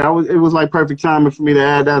it was like perfect timing for me to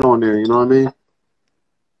add that on there. You know what I mean?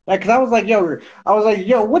 Like, cause I was like,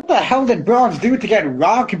 yo, what the hell did Bronze do to get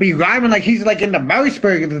Rock to be rhyming like he's like in the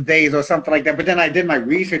Marisburg days or something like that? But then I did my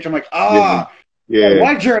research. I'm like, why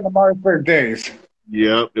during the Marisburg days?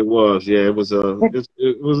 Yep, it was. Yeah, it was a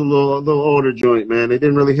little older joint, man. They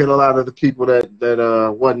didn't really hit a lot of the people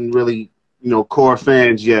that wasn't really core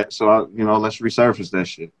fans yet. So let's resurface that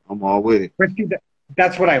shit. I'm all with it. But see,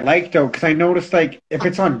 that's what I like though, because I noticed like if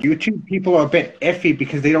it's on YouTube, people are a bit iffy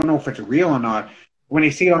because they don't know if it's real or not. When they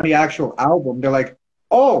see it on the actual album, they're like,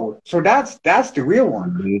 oh, so that's the real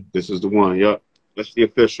one. Mm-hmm. This is the one, yep. That's the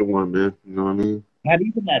official one, man. You know what I mean? And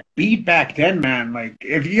even that beat back then, man, like,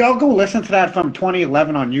 if y'all go listen to that from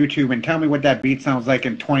 2011 on YouTube and tell me what that beat sounds like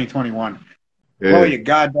in 2021, blow your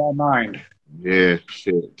goddamn mind. Yeah,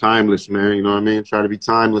 shit. Timeless, man. You know what I mean? Try to be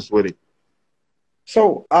timeless with it.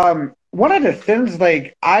 So, one of the things,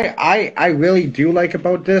 like, I really do like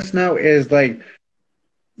about this now is, like,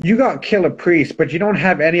 you got Killah Priest, but you don't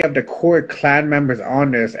have any of the core clan members on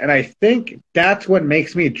this. And I think that's what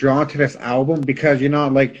makes me drawn to this album because,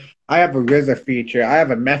 like, I have a RZA feature. I have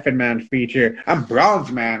a Method Man feature. I'm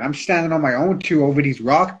Bronze Man. I'm standing on my own two over these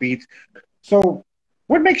rock beats. So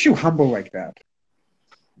what makes you humble like that?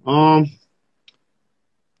 I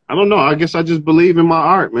don't know. I guess I just believe in my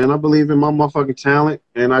art, man. I believe in my motherfucking talent,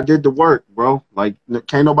 and I did the work, bro. Like,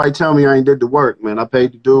 can't nobody tell me I ain't did the work, man. I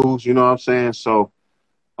paid the dues, you know what I'm saying? So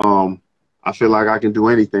I feel like I can do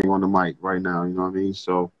anything on the mic right now, you know what I mean?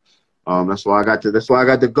 So that's why I got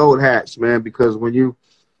the GOAT hats, man, because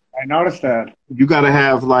I noticed that. You gotta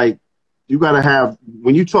have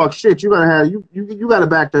when you talk shit, you gotta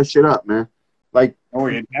back that shit up, man. Like, oh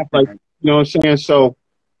yeah, definitely. Like, you know what I'm saying? So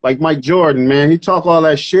like Mike Jordan, man, he talk all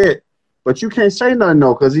that shit, but you can't say nothing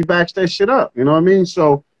though, because he backs that shit up, you know what I mean?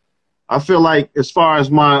 So I feel like as far as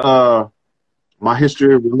my my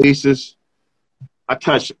history of releases, I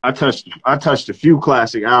touched a few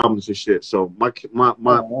classic albums and shit. So my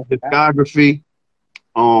discography,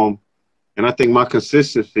 and I think my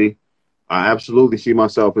consistency, I absolutely see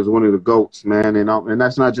myself as one of the GOATs, man. And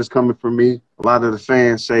that's not just coming from me. A lot of the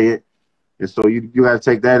fans say it, and so you got to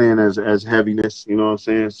take that in as heaviness. You know what I'm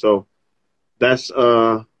saying? So that's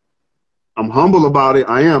I'm humble about it.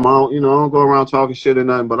 I am. I don't go around talking shit or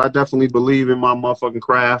nothing, but I definitely believe in my motherfucking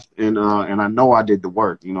craft, and I know I did the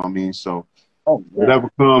work. You know what I mean? So. Oh, yeah.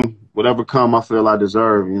 Whatever come, I feel I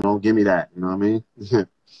deserve. Give me that. You know what I mean?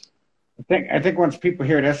 I think once people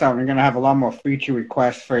hear this album, you're gonna have a lot more feature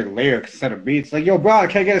requests for lyrics instead of beats. Like, yo, bro,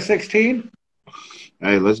 can I get a 16?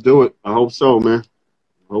 Hey, let's do it. I hope so, man.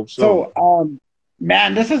 I hope so. So,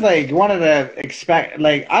 man, this is like one of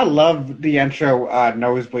the I love the intro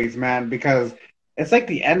Nosebleeds, man, because it's like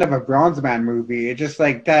the end of a Bronze Man movie. It just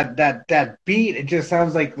like that beat. It just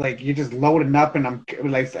sounds like you're just loading up, and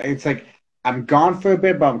it's like. I'm gone for a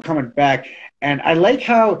bit, but I'm coming back. And I like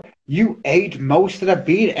how you ate most of the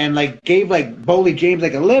beat and like gave like Boldy James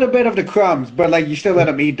like a little bit of the crumbs, but like you still let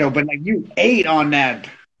him eat though. But like you ate on that.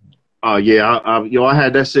 Oh yeah, I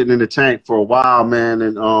had that sitting in the tank for a while, man,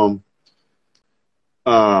 and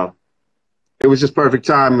uh, it was just perfect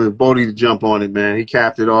time for Bodie to jump on it, man. He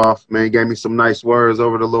capped it off, man. He gave me some nice words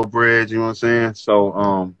over the little bridge, you know what I'm saying?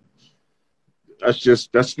 So that's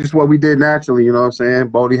just what we did naturally, you know what I'm saying?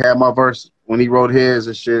 Bodie had my verse when he wrote his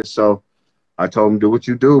and shit, so I told him, do what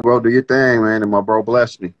you do, bro. Do your thing, man. And my bro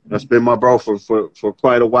blessed me. That's been my bro for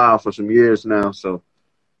quite a while, for some years now. So,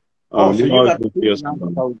 Oh, so we you always got to been see fierce. the rise of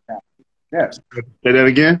BoJack. Yeah, Say that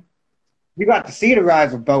again? you got to see the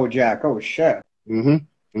rise of BoJack. Oh shit.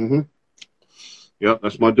 Mm-hmm. Mm-hmm. Yep,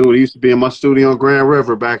 that's my dude. He used to be in my studio on Grand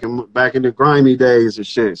River back in the grimy days and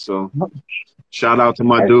shit. So, shout out to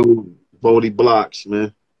my dude, Bodie Blocks,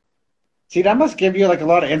 man. See, that must give you like a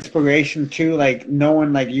lot of inspiration too, like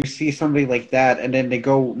knowing like you see somebody like that and then they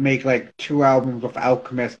go make like 2 albums with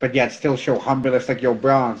Alchemist, but yet still show humbleness like your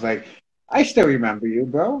Bronze. Like, I still remember you,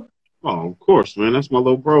 bro. Oh, of course, man. That's my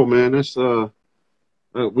little bro, man. That's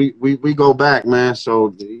we go back, man.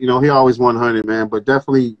 So he always 100, man. But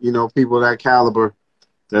definitely, people of that caliber,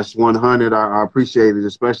 that's 100. I appreciate it,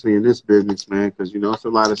 especially in this business, man, because it's a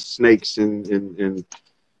lot of snakes and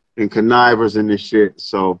connivers in this shit.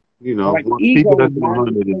 So Or like people egos, that's man.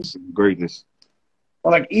 100 is greatness.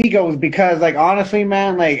 Or like egos because like honestly,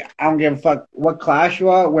 man, like I don't give a fuck what class you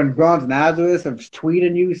are. When Bronze Nazareth is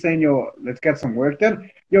tweeting you saying, "Yo, let's get some work done,"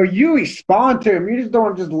 yo, you respond to him. You just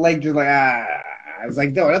don't just like ah. It's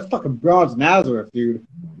like, no, that's fucking Bronze Nazareth, dude.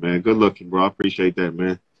 Man, good looking, bro. I appreciate that,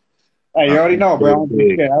 man. Hey, you I already know, bro.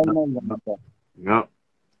 appreciate I it. already know that. Yep.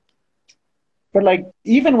 But like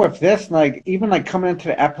even with this, like even like coming into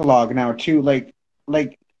the epilogue now too, like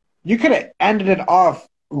you could have ended it off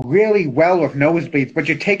really well with Nosebleeds, but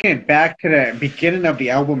you're taking it back to the beginning of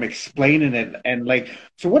the album, explaining it, and like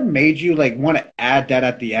so. What made you like want to add that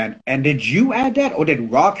at the end? And did you add that, or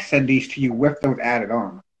did Rock send these to you with those added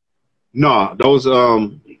on? No, those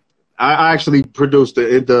I actually produced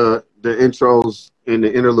the intros and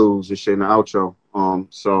the interludes and shit in the outro.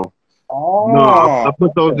 So no, I Oh,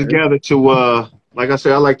 put those okay. together to like I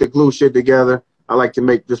said, I like to glue shit together. I like to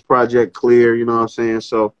make this project clear, you know what I'm saying?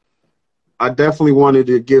 So I definitely wanted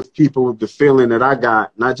to give people the feeling that I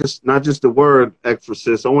got, not just the word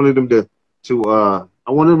exorcist. I wanted them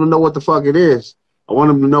I wanted them to know what the fuck it is. I want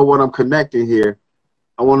them to know what I'm connecting here.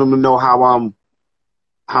 I want them to know how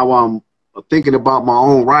I'm thinking about my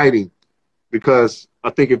own writing, because I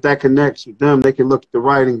think if that connects with them, they can look at the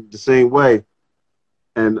writing the same way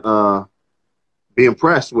and be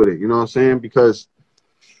impressed with it. You know what I'm saying? Because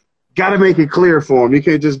got to make it clear for them. You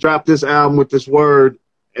can't just drop this album with this word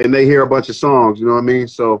and they hear a bunch of songs. You know what I mean?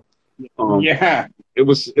 So Yeah, it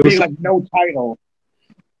was be like no title.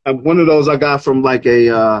 one of those I got from like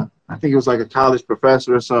I think it was like a college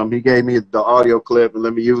professor or something. He gave me the audio clip and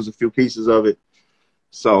let me use a few pieces of it.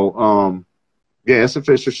 So yeah, it's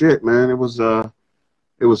official shit, man. It was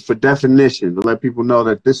for definition to let people know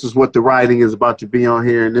that this is what the writing is about to be on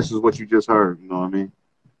here, and this is what you just heard. You know what I mean?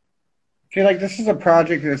 I feel like this is a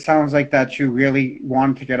project that sounds like that you really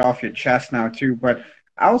wanted to get off your chest now too. But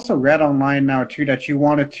I also read online now too that you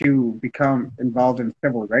wanted to become involved in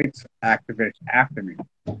civil rights activists after me.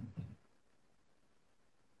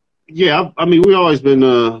 Yeah, I mean, we always been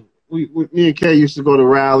me and Kay used to go to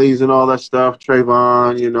rallies and all that stuff.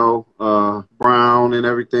 Trayvon, Brown and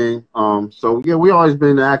everything. So yeah, we always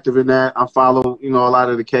been active in that. I follow, a lot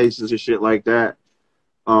of the cases and shit like that.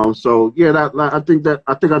 So yeah, I think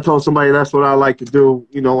I told somebody that's what I like to do.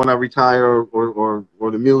 When I retire or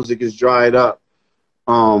the music is dried up.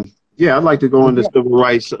 Yeah, I'd like to go into civil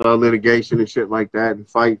rights litigation and shit like that and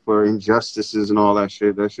fight for injustices and all that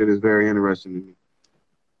shit. That shit is very interesting to me.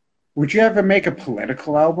 Would you ever make a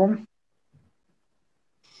political album?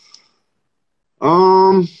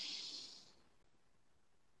 Um,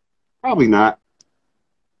 Probably not.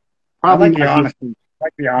 I Probably like your not. honesty. I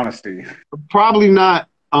like the honesty. Probably not.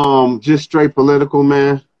 Just straight political,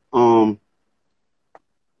 man.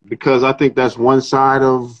 Because I think that's one side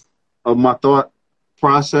of my thought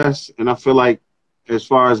process, and I feel like as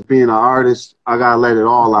far as being an artist, I gotta let it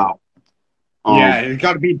all out. Yeah, it's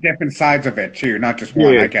got to be different sides of it too, not just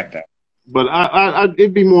one. Yeah, I get that. but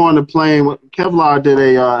it'd be more on the plane. Kevlar did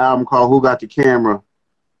a album called "Who Got the Camera,"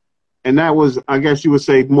 and that was, I guess you would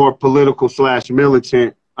say, more political /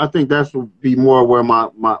 militant. I think that would be more where my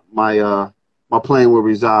plane would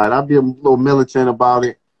reside. I'd be a little militant about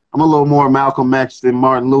it. I'm a little more Malcolm X than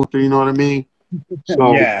Martin Luther. You know what I mean?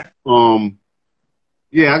 So, Yeah.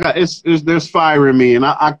 yeah, there's fire in me, and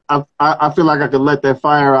I feel like I could let that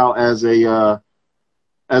fire out as a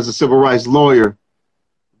civil rights lawyer.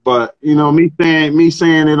 But you know, me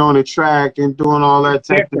saying it on the track and doing all that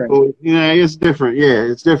Different. technical, it's different. Yeah,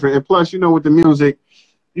 it's different. And plus, with the music,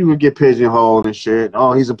 you would get pigeonholed and shit.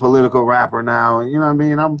 Oh, he's a political rapper now. And you know what I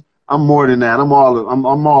mean? I'm more than that. I'm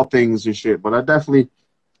all things and shit. But I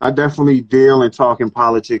definitely deal and talk in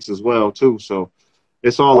politics as well too. So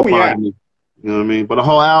it's all a Oh part yeah. of me. You know what I mean? But a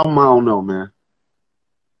whole album, I don't know, man.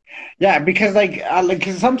 Yeah, because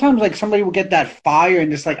cause sometimes like somebody will get that fire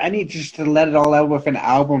and just like I need just to let it all out with an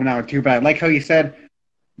album now too. But I like how you said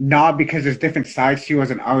not because there's different sides to you as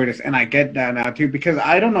an artist, and I get that now too. Because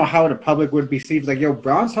I don't know how the public would perceive like, yo,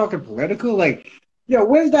 Braun's talking political, like, yo,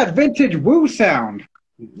 where's that vintage Woo sound?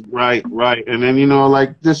 Right, right. And then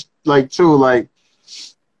like this, like too, like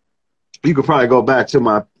you could probably go back to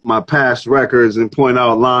my past records and point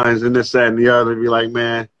out lines and this, that, and the other, and be like,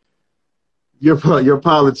 man, your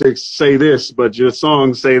politics say this, but your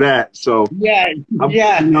songs say that. So Yeah, I,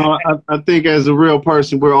 yeah. I think as a real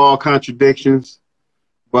person, we're all contradictions.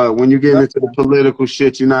 But when you get into the political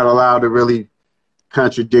shit, you're not allowed to really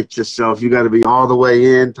contradict yourself. You got to be all the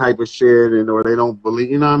way in type of shit, and or they don't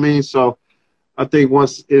believe. You know what I mean? So I think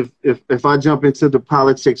once if I jump into the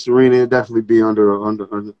politics arena, it'd definitely be under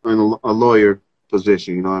a lawyer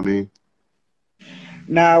position. You know what I mean?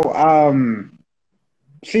 Now,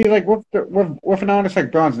 see, like with an artist like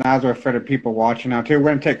Bronze Nazareth for the people watching now too,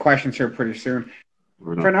 we're gonna take questions here pretty soon.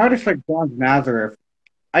 Or For no? an artist like Bronze Nazareth,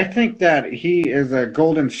 I think that he is a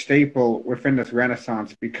golden staple within this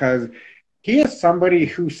renaissance because he is somebody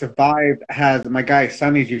who survived, as my guy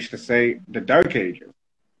Sonny's used to say, the Dark Ages.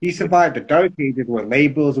 He survived the Dark Ages where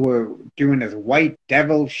labels were doing this white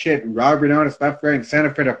devil shit and robbing all the stuff, right, and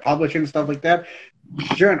Center for the publishing stuff like that.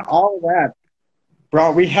 During all of that, bro,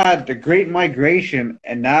 we had the Great Migration,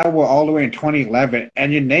 and now we're all the way in 2011,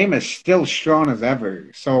 and your name is still strong as ever.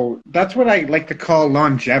 So that's what I like to call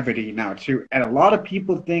longevity now, too. And a lot of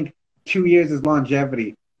people think 2 years is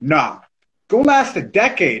longevity. Nah, go last a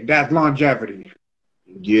decade. That's longevity.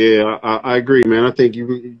 Yeah, I agree, man. I think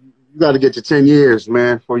you got to get to 10 years,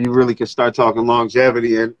 man, before you really can start talking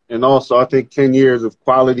longevity, and also I think 10 years of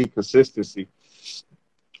quality consistency.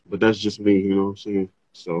 But that's just me, you know what I'm saying?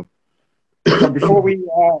 So. So before we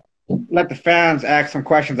let the fans ask some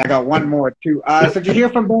questions, I got one more too. So did you hear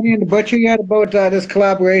from Benny and the Butcher yet about this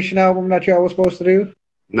collaboration album that y'all was supposed to do?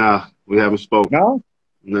 Nah, we haven't spoken. No? All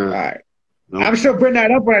Nah, right. no. I'm still bringing that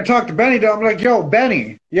up when I talk to Benny, though. I'm like, yo,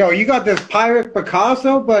 Benny, yo, you got this Pirate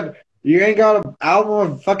Picasso, but you ain't got an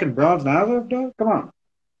album of fucking Bronze Nazareth, dog? Come on.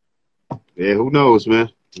 Yeah, who knows, man?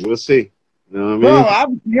 We'll see. You know what Bro, I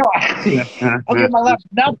I'll give my left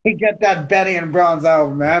nut to get that Benny and Bronze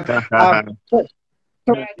album, man. So,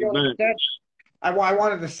 yo, mean? I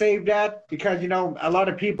wanted to save that because, a lot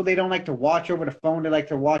of people, they don't like to watch over the phone. They like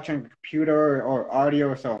to watch on the computer or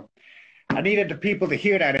audio. So I needed the people to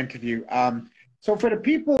hear that interview. So for the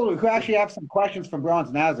people who actually have some questions for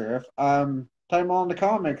Bronze Nazareth, type them all in the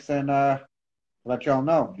comics and let y'all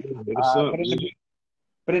know. What's up?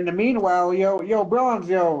 But in the meanwhile, yo, Bronze,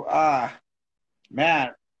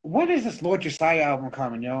 man, when is this Lord Josiah album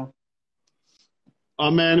coming, yo?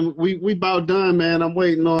 Oh man, we about done, man. I'm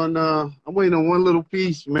waiting on one little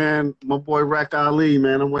piece, man. My boy Rack Ali,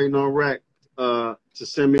 man. I'm waiting on Rack to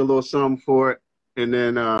send me a little something for it, and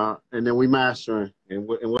then we mastering, and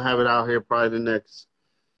we'll have it out here probably the next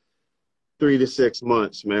 3 to 6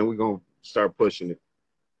 months, man. We're gonna start pushing it.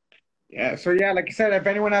 Yeah, so yeah, like I said, if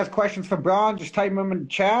anyone has questions for Braun, just type them in the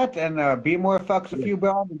chat and be more fucks a few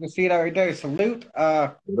Braun. You can see it right there. Salute.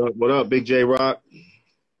 What up, Big J Rock?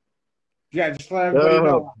 Yeah, just let everybody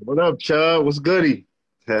know. What up, Chubb? What's goody?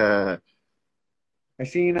 Are I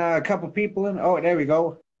seen a couple people in. Oh, there we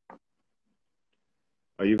go.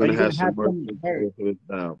 you Are gonna you have gonna have some merch?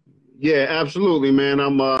 some? Yeah, absolutely, man.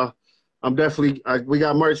 I'm definitely. We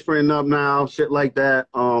got merch printing up now, shit like that.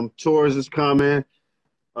 Tours is coming.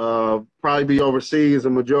 Probably be overseas, a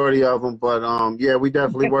majority of them, but yeah, we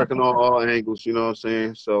definitely working on all angles. You know what I'm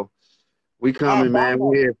saying? So we coming, man.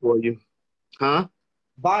 Vinyl. We here for you, huh?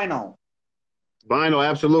 Vinyl. Vinyl,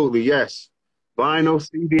 absolutely, yes. Vinyl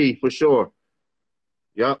CD for sure.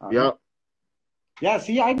 Yep, Uh, yep. yeah,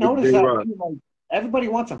 see, I Big noticed J that Rock. too. Like everybody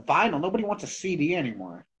wants a vinyl. Nobody wants a CD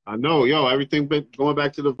anymore. I know, yo, everything been going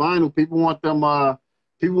back to the vinyl. People want them.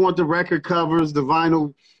 People want the record covers, the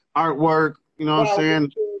vinyl artwork. You know what I'm Well,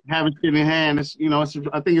 saying? Having shit in hand. I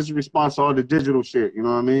think it's a response to all the digital shit. You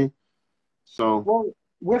know what I mean? So, well,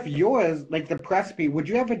 with yours, like the Precipice, would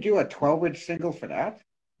you ever do a 12-inch single for that?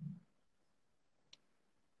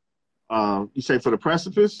 you say for the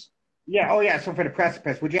precipice? Yeah. Oh, yeah. So for the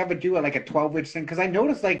Precipice, would you ever do it like a 12-inch single? Because I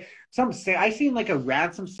noticed like I seen like a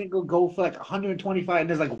Ransom single go for like 125, and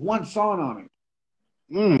there's like one song on it.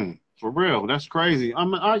 For real, that's crazy.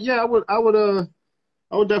 Yeah,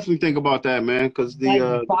 I would definitely think about that, man, because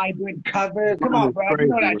Like vibrant cover. Come on, is bro. You know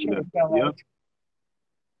crazy that right shit now. would sell Yep. out.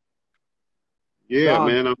 Yeah, Gone.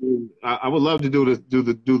 man. I mean, I would love to do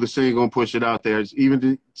the single and push it out there, even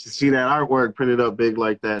to see that artwork printed up big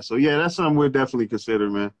like that. So yeah, that's something we'll definitely consider,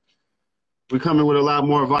 man. We're coming with a lot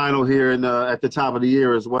more vinyl here in at the top of the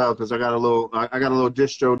year as well, because I got a little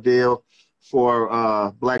distro deal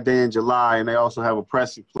for Black Day in July, and they also have a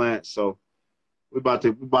pressing plant. So we about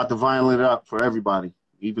to vinyl it up for everybody,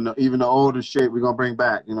 even the older shit we're gonna bring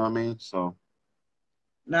back. You know what I mean? So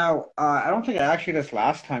Now, I don't think I asked you this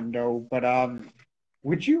last time though, but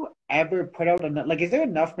would you ever put out like? Is there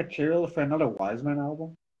enough material for another Wiseman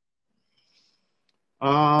album?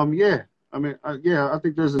 yeah, I mean yeah, I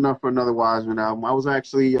think there's enough for another Wiseman album. I was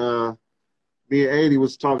actually me and 80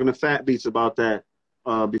 was talking to Fat Beats about that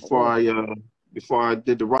uh, before Oh, I uh, before I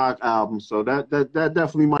did the rock album. So that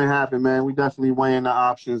definitely might happen, man. We definitely weighing the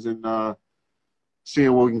options and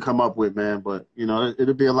seeing what we can come up with, man. But you know,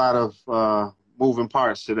 it'll be a lot of moving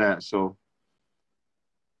parts to that. So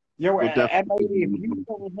yo, we'll M80, if you definitely.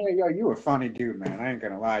 over here, yo, you a funny dude, man. I ain't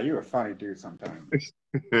gonna lie, you a funny dude sometimes.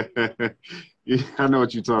 Yeah, I know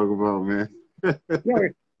what you're talking about, man. Yo,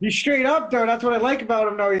 he's straight up though. That's what I like about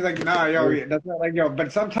him. Though he's like, nah, yo, that's not like yo.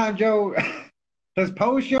 But sometimes, yo, his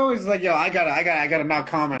post, yo, is like, yo, I gotta not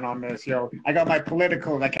comment on this, yo. I got my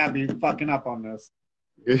political. I can't be fucking up on this.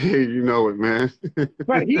 You know it, man.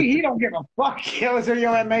 But he don't give a fuck, yo. So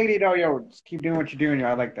yo, M80 though, yo, just keep doing what you're doing, yo.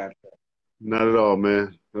 I like that. Not at all,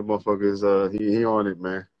 man. That motherfucker's he on it,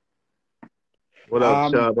 man. What up,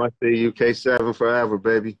 Um, Chubb? I see you K7 forever,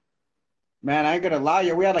 baby. man, I ain't gonna lie,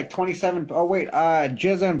 yo. We had like 27. Oh wait,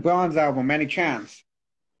 Jizza and Bronze album. Any chance?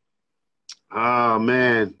 Ah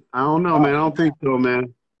man, I don't know, man. I Oh, don't think so,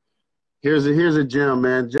 man. Here's a gem,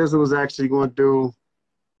 man. Jizza was actually going to do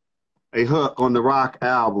a hook on the Rock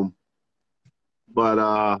album,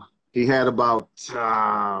 but he had about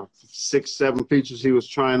 6, 7 features he was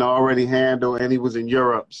trying to already handle, and he was in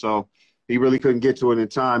Europe, so he really couldn't get to it in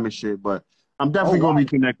time and shit. But I'm oh definitely gonna wow. be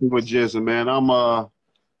connecting with Jizza, man.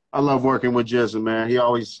 I love working with Jizza, man. He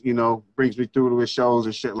always, brings me through to his shows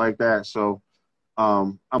and shit like that. So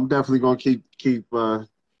I'm definitely gonna keep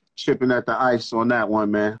chipping at the ice on that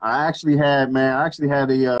one, man. I actually had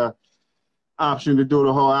a option to do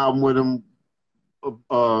the whole album with him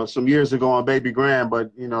some years ago on Baby Grand,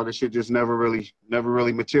 but the shit just never really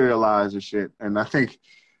materialized and shit. And I think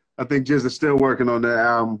Jizz is still working on that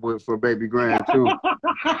album for Baby Grand too.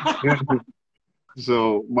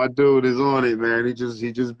 So my dude is on it, man. He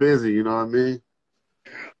just busy, you know what I mean?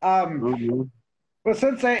 um, Mhm. Well,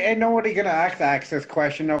 since I ain't nobody gonna ask this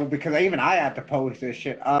question though, because I had to pose this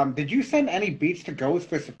shit. Did you send any beats to Ghost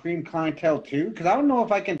for Supreme Clientele too? Because I don't know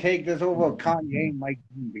if I can take this over Kanye and Mike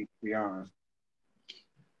Dean beats, to be honest.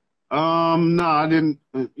 No, I didn't.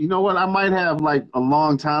 You know what? I might have like a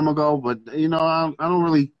long time ago, but I don't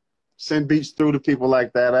really send beats through to people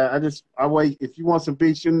like that. I wait. If you want some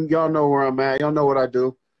beats, y'all know where I'm at. Y'all know what I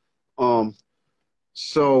do. Um,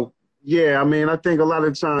 so yeah, I mean, I think a lot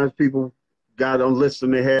of times people got a list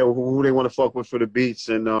in their head who they want to fuck with for the beats,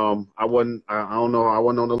 and I wasn't. I don't know. I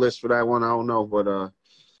wasn't on the list for that one. I don't know, but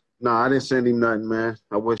no, I didn't send him nothing, man.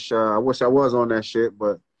 I wish I was on that shit,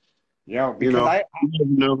 but Yo, you know, you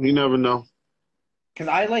never know. You never know. because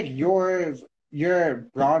I like your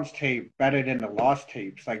bronze tape better than the lost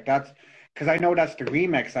tapes. Like that's because I know that's the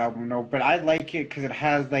remix album, no, but I like it because it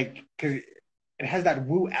has that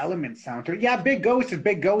woo element sound to it. Yeah, Big Ghost is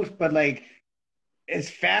Big Ghost, but like his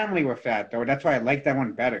family with that though. That's why I like that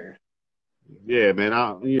one better. Yeah, man.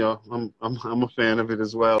 I'm a fan of it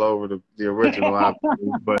as well over the original,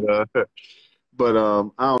 obviously. But I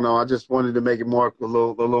don't know. I just wanted to make it a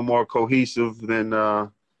little more cohesive than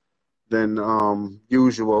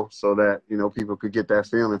usual, so that people could get that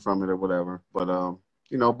feeling from it or whatever. But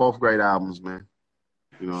both great albums, man.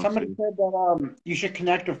 You know what I'm Somebody saying? said that you should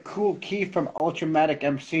connect with Cool Keith from Ultramatic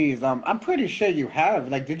MCs. I'm pretty sure you have.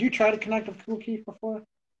 Like, did you try to connect with Cool Keith before?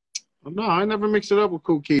 No, I never mixed it up with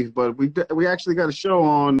Kool Keith, but we actually got a show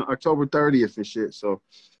on October 30th and shit. So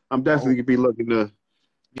I'm definitely Oh, gonna be looking to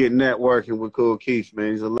get networking with Kool Keith,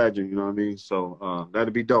 man. He's a legend, you know what I mean? So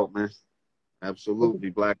that'd be dope, man. Absolutely.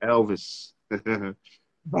 Black Elvis.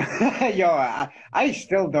 yo, I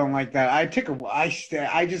still don't like that. I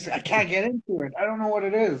can't get into it. I don't know what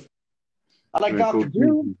it is. I like Man, Dr. Kool Keith.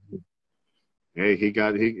 Doom. Hey, he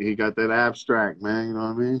got that abstract, man. You know what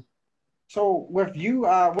I mean? So with you,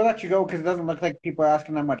 we'll let you go because it doesn't look like people are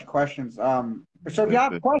asking that much questions. So if you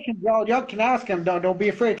have questions, y'all can ask him. Don't be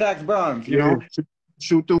afraid to ask Bronze. You Yeah, know.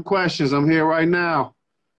 shoot them questions. I'm here right now.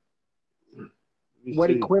 Let me What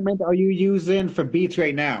see. equipment are you using for beats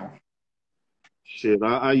right now? Shit,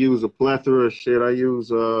 I use a plethora of shit. I use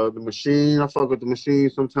the machine. I fuck with the machine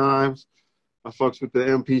sometimes. I fucks with the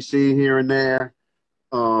MPC here and there.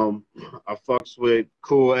 Um, I fucks with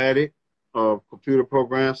Cool Edit, computer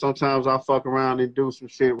program. Sometimes I fuck around and do some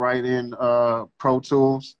shit right in Pro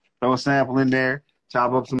Tools. Throw a sample in there,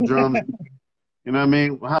 chop up some drums. You know what I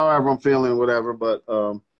mean? However I'm feeling, whatever. But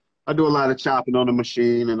I do a lot of chopping on the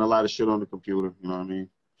machine and a lot of shit on the computer. You know what I mean?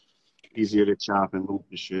 Easier to chop and loop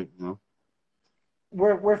the shit. You know?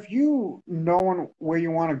 With you knowing where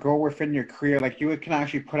you want to go within your career, like you can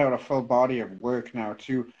actually put out a full body of work now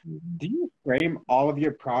too. Do you frame all of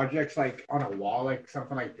your projects like on a wall, like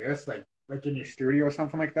something like this, like in your studio or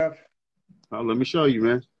something like that? Let me show you,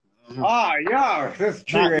 man. Ah, yeah, this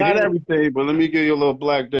tree Not right not here. everything, but let me give you a little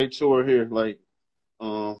Black Day tour here. Like,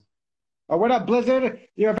 um, Oh, what up, Blizzard?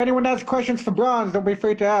 If anyone has questions for Bronze, don't be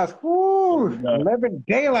afraid to ask. Woo! we got, 11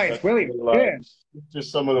 daylights, Willie. like, Yeah.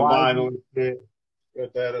 just some of the Why? vinyl and shit.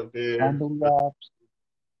 Got that up there.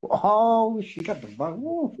 Oh, she got the bug.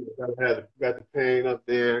 Woo. Got the paint up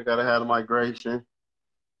there. Gotta have the migration.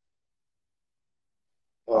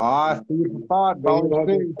 Ah, see the thought, But, you Bone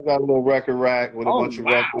know, Speed. I got a little record rack with a Oh, bunch of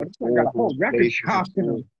wow. records, This guy got a whole samples, record bases and shop in shit.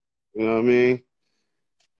 him. You know what I mean?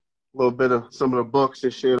 A little bit of some of the books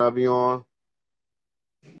and shit I be on.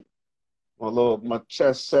 My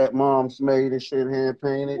chess set mom's made and shit, hand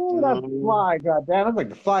painted. Ooh, You know that's what I mean? fly, goddamn. That's like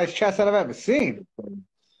the flyest chest I've ever seen.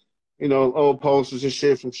 You know, old posters and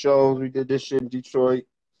shit from shows. We did this shit in Detroit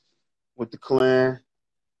with the Clan.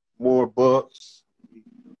 More books.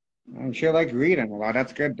 And she like reading a lot.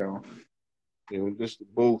 That's good, though. You know, just the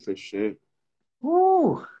booth and shit.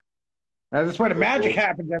 Woo. That's where the magic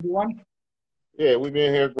happens, everyone. Yeah, we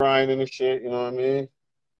been here grinding and shit. You know what I mean?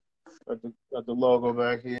 Got the logo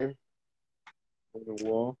back here on the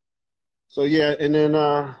wall. So yeah, and then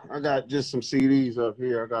I got just some CDs up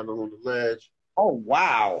here. I got them on the ledge. Oh,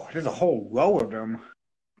 wow. There's a whole row of them.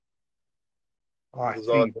 Oh, I This is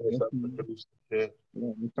all see. this I produced and shit.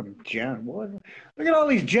 Some gems. What? Look at all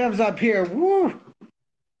these gems up here. Woo!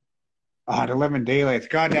 Oh, the 11 Daylights.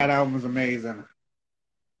 God, that album was amazing.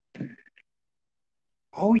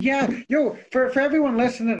 Oh yeah, yo! For everyone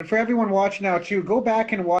listening, for everyone watching now too, go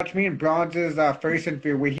back and watch me and Bronze's first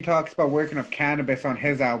interview where he talks about working with cannabis on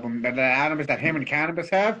his album, the albums that him and cannabis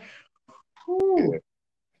have. Yeah, Whew.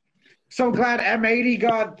 So glad M80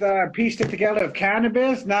 got pieced it together of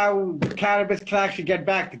cannabis. Now cannabis can actually get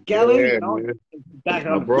back together. yeah, man. Back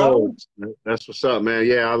My on the bro, road. that's what's up, man.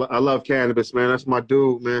 Yeah, I love cannabis, man. That's my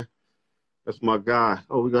dude, man. That's my guy.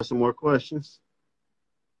 Oh, we got some more questions.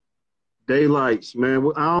 Daylights, man.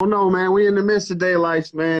 I don't know, man. We in the midst of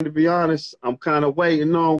daylights, man. To be honest, I'm kind of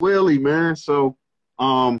waiting on Willie, man. So,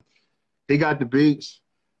 he got the beats.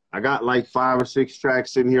 I got like 5 or 6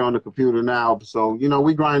 tracks sitting here on the computer now. So,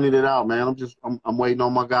 we grinding it out, man. I'm waiting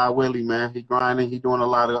on my guy Willie, man. He grinding. He doing a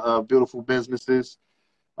lot of beautiful businesses.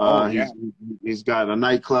 Oh yeah. He's got a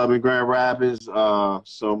nightclub in Grand Rapids,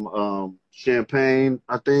 some champagne,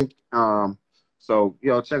 I think. So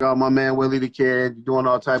check out my man Willie the Kid, doing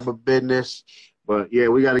all type of business. But yeah,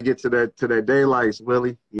 we got to get to that daylights,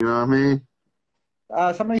 Willie. You know what I mean?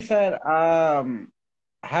 Somebody said,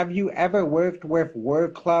 have you ever worked with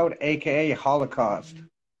Word Cloud, aka Holocaust?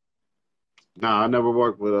 Nah, I never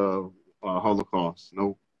worked with Holocaust.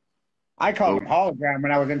 Nope. I called him Hologram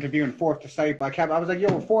when I was interviewing Fourth Disciple. I was like,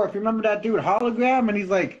 yo, Fourth, you remember that dude Hologram? And he's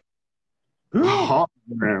like, who?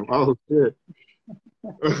 Hologram. Oh shit.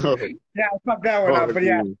 Yeah, I fucked that one up, but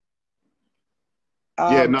yeah.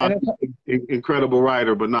 Yeah, no, And incredible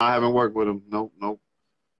writer, but no, I haven't worked with him. Nope, nope.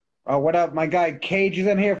 oh, what up? My guy Cage is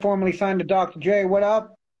in here, formerly signed to Dr. J. What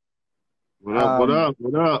up? What up? What up?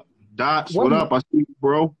 What up? Dots, what up? I see you,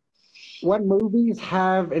 bro. What movies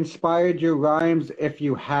have inspired your rhymes, if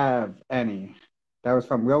you have any? That was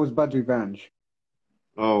from Rosebud's Revenge.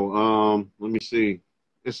 Oh, let me see.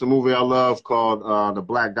 It's a movie I love called The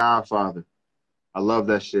Black Godfather. I love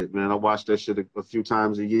that shit, man. I watch that shit a few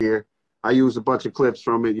times a year. I use a bunch of clips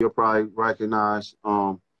from it. You'll probably recognize.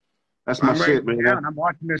 That's my shit, man. I'm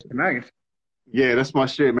watching this tonight. Yeah, that's my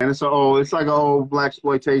shit, man. It's like an old black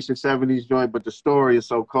exploitation '70s joint, but the story is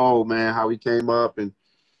so cold, man. How he came up and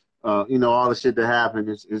all the shit that happened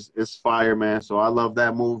is fire, man. So I love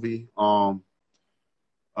that movie. I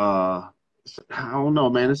don't know,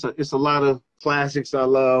 man. It's a lot of classics I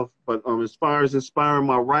love, but as far as inspiring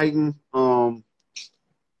my writing,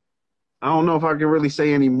 I don't know if I can really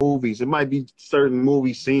say any movies. It might be certain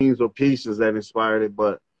movie scenes or pieces that inspired it,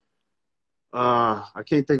 but I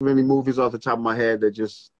can't think of any movies off the top of my head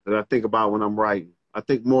that I think about when I'm writing. I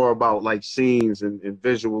think more about like scenes and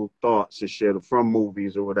visual thoughts and shit from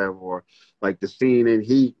movies or whatever, or like the scene in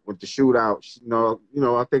Heat with the shootouts.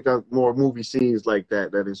 I think more movie scenes like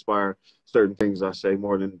that that inspire certain things. I say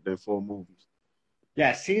more than full movies.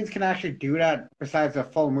 Yeah, scenes can actually do that besides a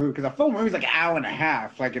full movie, because a full movie is like an hour and a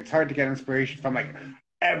half. Like, it's hard to get inspiration from like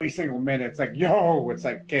every single minute. It's like, yo, it's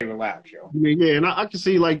like, okay, relax, yo. Yeah, and I can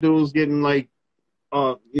see like dudes getting like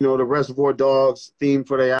the Reservoir Dogs theme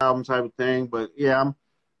for their album type of thing. But yeah,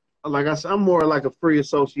 like I said, I'm more like a free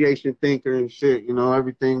association thinker and shit.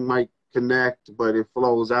 Everything might connect, but it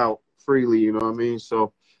flows out freely. You know what I mean?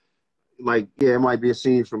 So, like, yeah, it might be a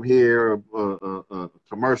scene from here, a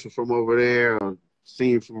commercial from over there, a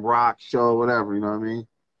scene from rock show, whatever. You know what I mean?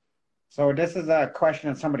 So this is a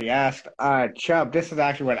question that somebody asked. Chubb, this is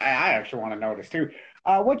actually what I actually want to know this too.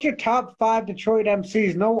 What's your top five Detroit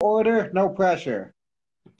MCs? No order, no pressure.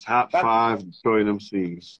 Top five Detroit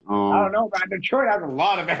MCs. I don't know, man. Detroit has a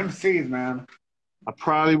lot of MCs, man. I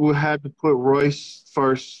probably would have to put Royce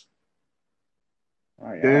first,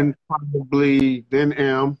 Oh yeah. then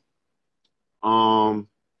M. Oh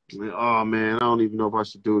man, I don't even know if I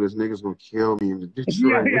should do this. Niggas gonna kill me in the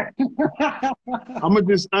Detroit. Yeah.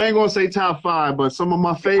 I ain't gonna say top five, but some of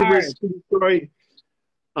my favorites to Detroit.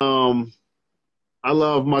 I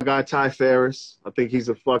love my guy Ty Ferris. I think he's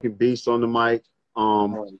a fucking beast on the mic. I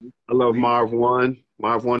love Marv One.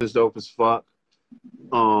 Marv One is dope as fuck.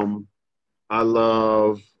 I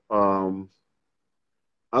love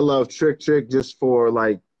Trick Trick just for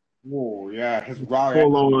like his raw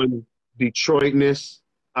full on Detroitness.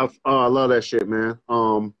 I love that shit, man.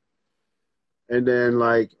 And then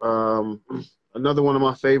like another one of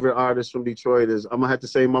my favorite artists from Detroit is, I'm gonna have to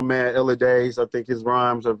say, my man Illa Days. I think his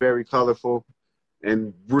rhymes are very colorful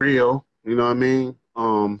and real. You know what I mean?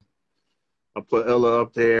 I put Ella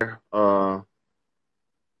up there.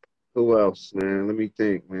 Who else, man? Let me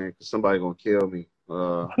think, man, because somebody gonna kill me.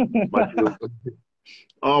 All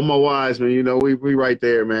my wise, man. We right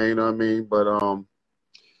there, man. You know what I mean? But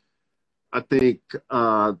I think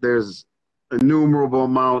there's innumerable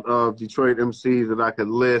amount of Detroit MCs that I could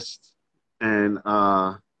list, and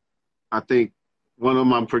I think one of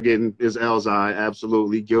them I'm forgetting is Elzhi.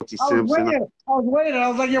 Absolutely, Guilty Simpson. I was waiting. I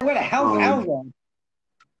was like, yeah, where the hell's Elzhi?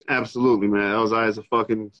 Absolutely, man. Elzhi is a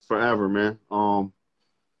fucking forever, man.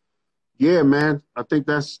 Yeah, man. I think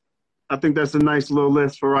that's a nice little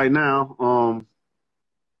list for right now.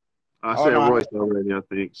 I said Royce already, I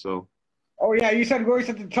think so. Oh yeah, you said Royce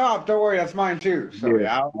at the top. Don't worry, that's mine too. So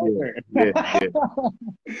yeah.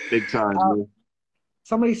 Big time, man.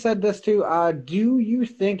 Somebody said this too. Do you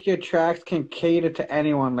think your tracks can cater to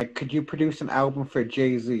anyone? Like, could you produce an album for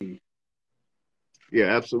Jay-Z? Yeah,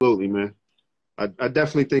 absolutely, man. I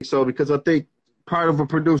definitely think so, because I think part of a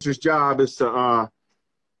producer's job is to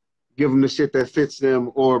give them the shit that fits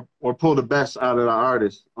them, or pull the best out of the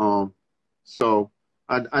artist. So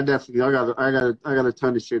I definitely I got a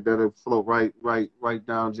ton of shit that'll float right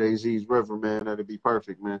down Jay-Z's river, man. That'd be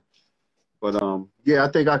perfect, man. But yeah, I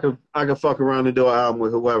think I could fuck around and do an album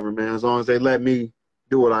with whoever, man, as long as they let me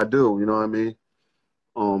do what I do. You know what I mean?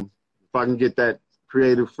 If I can get that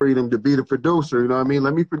creative freedom to be the producer, you know what I mean?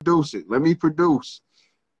 Let me produce it. Let me produce.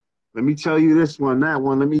 Let me tell you this one, that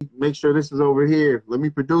one. Let me make sure this is over here. Let me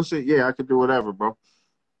produce it. Yeah, I could do whatever, bro.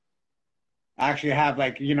 Actually have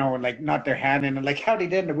not their hand in it, like how they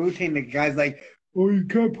did in the Wu-Tang. The guy's like, oh, you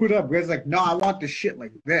can't put up. Guy's like, no, I want the shit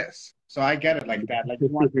like this. So I get it like that. Like, you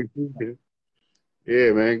want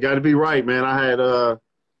yeah, man, got to be right, man. I had Illa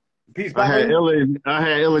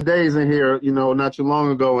Days in here, not too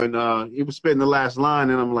long ago, and he was spitting the last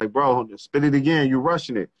line, and I'm like, bro, spit it again. You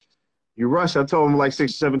rushing it. You rush. I told him like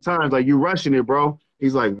 6 or 7 times, like, you rushing it, bro.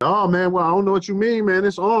 He's like, no, man. Well, I don't know what you mean, man.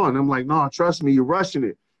 It's on. I'm like, no, trust me, you're rushing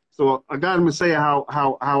it. So I got him to say how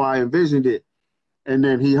I envisioned it, and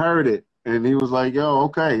then he heard it, and he was like, yo,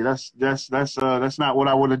 okay, that's not what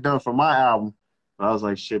I would have done for my album. I was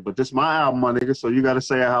like, shit, but this is my album, my nigga, so you got to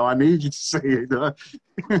say it how I need you to say it.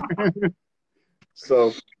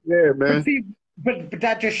 So, yeah, man. But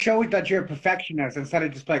that just shows that you're a perfectionist instead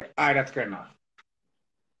of just like, all right, that's good enough.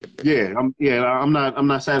 Yeah, I'm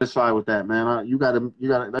not satisfied with that, man. You gotta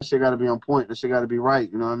that shit gotta be on point. That shit gotta be right.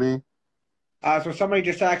 You know what I mean? So somebody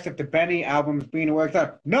just asked if the Benny album is being worked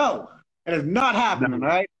out. No, it is not happening. No.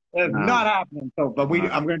 Right? It is not happening. So, but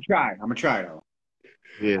I'm gonna try. I'm gonna try though.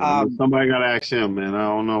 Yeah, somebody gotta ask him, man. I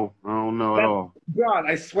don't know at all. God,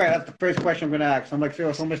 I swear that's the first question I'm gonna ask. I'm like,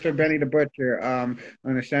 so Mr. Benny the Butcher. I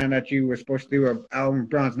understand that you were supposed to do an album with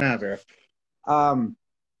Bronze Nazareth.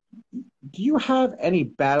 Do you have any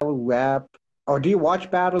battle rap, or do you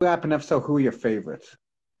watch battle rap, and if so, who are your favorites?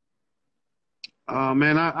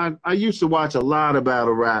 Man, I used to watch a lot of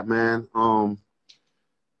battle rap, man.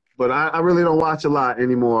 But I really don't watch a lot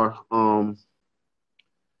anymore. You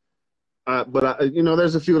know,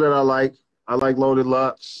 there's a few that I like. I like Loaded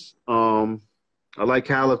Lux. I like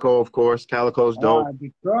Calico, of course. Calico's dope.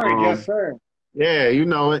 Detroit, yes, Um, sir. yeah, you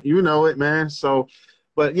know it, man. So,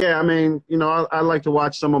 but yeah, I mean, you know, I like to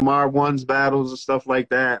watch some of Marv One's battles and stuff like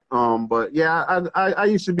that. But yeah, I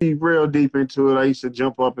used to be real deep into it. I used to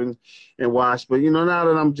jump up and watch. But you know, now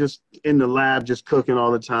that I'm just in the lab, just cooking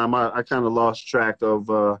all the time, I kind of lost track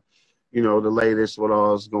of you know, the latest, what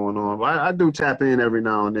all is going on. But I do tap in every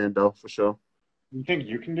now and then, though, for sure. You think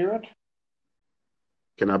you can do it?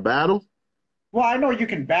 Can I battle? Well, I know you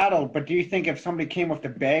can battle, but do you think if somebody came with the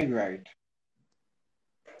bag right?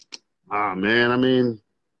 Ah, man, I mean,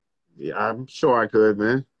 yeah, I'm sure I could,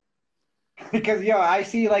 man. Because yo, I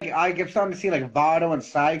see like I get starting to see like Vado and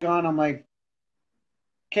Saigon. I'm like,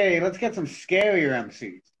 okay, let's get some scarier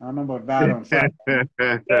MCs. I don't know about Vado and Saigon.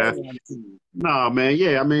 Scarier MCs. Nah, man,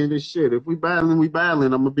 yeah, I mean, this shit. If we battling, we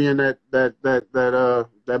battling. I'm gonna be in that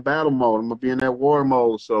battle mode. I'm gonna be in that war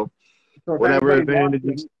mode. So So if whatever anybody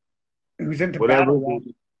advantages, watching who's into whatever. battle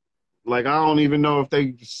rap, Like I don't even know if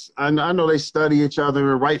they. I know they study each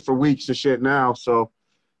other and write for weeks and shit now. So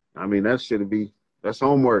I mean, that should be that's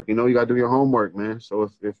homework. You know, you gotta do your homework, man.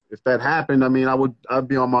 So if that happened, I mean, I'd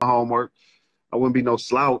be on my homework. I wouldn't be no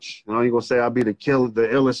slouch. I ain't gonna say I'd be the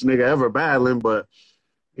illest nigga ever battling, but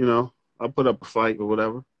you know, I'll put up a fight or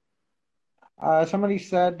whatever. somebody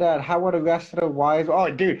said that how would Arrested or Wise? Oh,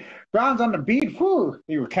 dude, Brown's on the beat. Whew,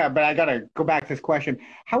 you cat. But I gotta go back to this question.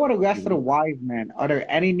 How would Arrested or Wise, man? Are there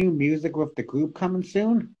any new music with the group coming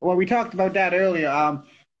soon? Well, we talked about that earlier.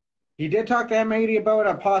 He did talk to M80 about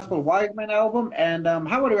a possible Wiseman album, and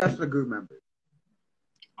how would the rest of the group members?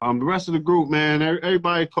 The rest of the group, man,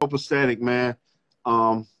 everybody copacetic, man.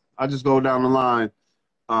 I just go down the line.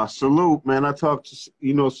 Salute, man. I talked to,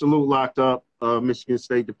 you know, Salute locked up, Michigan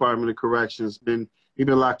State Department of Corrections. He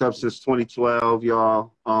been locked up since 2012,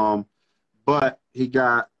 y'all. But he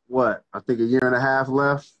got what? I think a year and a half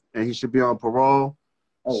left, and he should be on parole.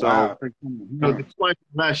 Oh, So, wow. despite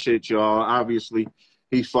that shit, y'all, obviously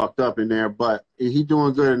he fucked up in there, but he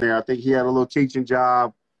doing good in there. I think he had a little teaching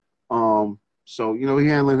job. So, you know, he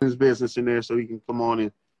handling his business in there so he can come on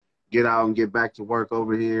and get out and get back to work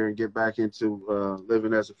over here and get back into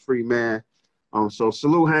living as a free man. So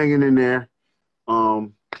Salute hanging in there.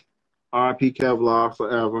 RIP Kevlar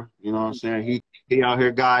forever. You know what I'm saying? He out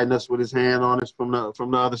here guiding us with his hand on us from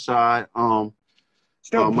the other side.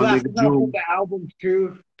 Still My blessed nigga enough with June. the albums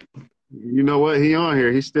too. You know what? He on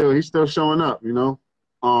here. He's still showing up, you know?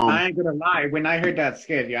 I ain't gonna lie, when I heard that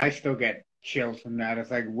skit, yeah, I still get chills from that.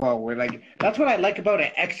 It's like, whoa, we're like that's what I like about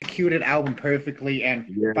an executed album perfectly and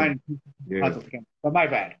Yeah, finding yeah. puzzles again. But my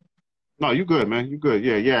bad. No, you good, man. You good.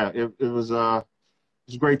 Yeah, yeah. It was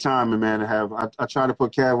it's a great timing, man, to have. I try to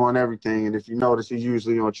put Kev on everything, and if you notice, he's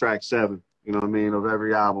usually on track 7. You know what I mean, of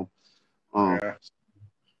every album. Yeah.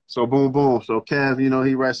 So boom, boom. So Kev, you know,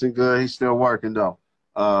 he resting good. He's still working though.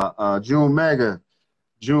 June Mega,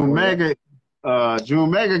 June Oh yeah. Mega,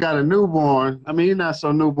 June Mega got a newborn. I mean, he's not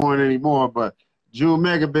so newborn anymore, but June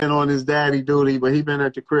Mega been on his daddy duty, but he been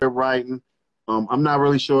at the crib writing. I'm not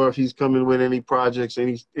really sure if he's coming with any projects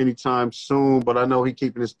anytime soon, but I know he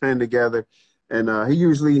keeping his pen together, and he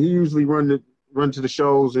usually run to the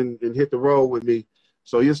shows and hit the road with me.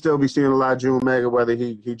 So you'll still be seeing a lot of June Mega whether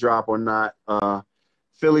he drop or not.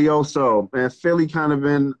 Philly Oso, man, Philly kind of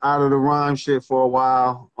been out of the rhyme shit for a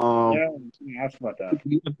while. Yeah, that's about that.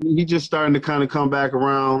 He just starting to kind of come back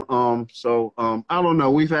around. I don't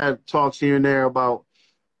know. We've had talks here and there about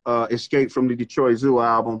Escape from the Detroit Zoo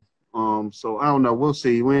album. So I don't know. We'll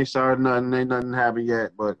see. We ain't started nothing. Ain't nothing happened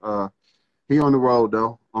yet. But he on the road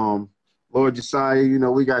though. Lord Josiah, you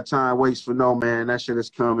know we got time waits for no man. That shit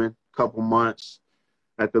is coming. Couple months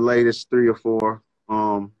at the latest, 3 or 4.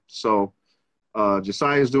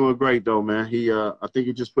 Josiah's doing great though, man. I think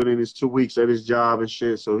he just put in his 2 weeks at his job and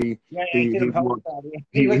shit. So Yeah, I he see him more, post that.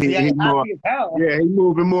 He looks he more happy as hell. yeah, he's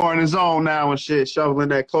moving more on his own now and shit, shoveling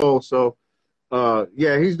that coal. So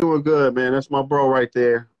yeah, he's doing good, man. That's my bro right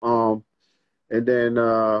there. And then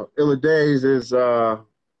Illa Days is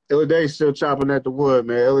Illa Days still chopping at the wood,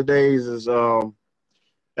 man. Illa Days is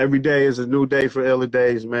every day is a new day for Illa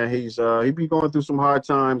Days, man. He be going through some hard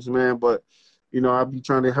times, man, but you know, I be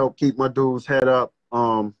trying to help keep my dude's head up.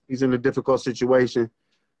 He's in a difficult situation,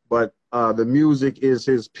 but the music is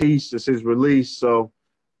his piece, it's his release. So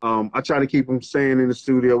I try to keep him staying in the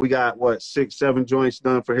studio. We got what 6, 7 joints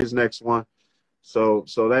done for his next one. So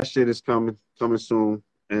that shit is coming soon.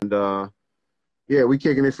 And yeah, we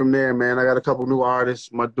kicking it from there, man. I got a couple new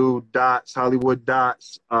artists. My dude Dots, Hollywood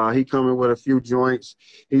Dots. He coming with a few joints.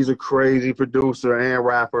 He's a crazy producer and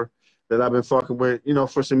rapper that I've been fucking with,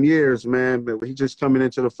 for some years, man. But he just coming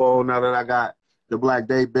into the fold now that I got the Black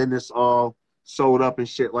Day business all sold up and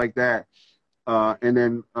shit like that. And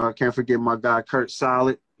then can't forget my guy Kurt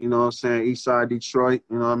Solid, you know what I'm saying, Eastside Detroit,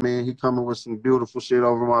 you know what I mean? He coming with some beautiful shit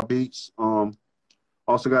over my beats.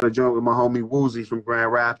 Also got a joint with my homie Woozy from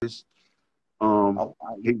Grand Rapids. Oh,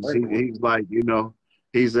 He's like,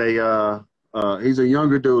 he's a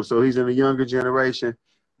younger dude, so he's in the younger generation,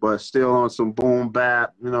 but still on some boom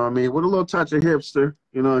bap, you know what I mean, with a little touch of hipster.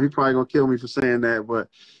 He probably gonna kill me for saying that, but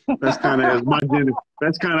that's kind of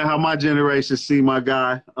that's kind of how my generation see my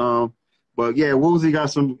guy. But yeah, Woozy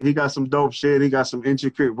got some dope shit. He got some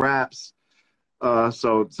intricate raps.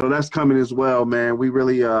 So that's coming as well, man. We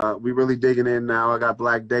really digging in now. I got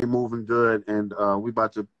Black Day moving good, and we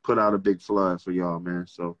about to put out a big flood for y'all, man.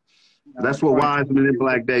 So that's what Wiseman and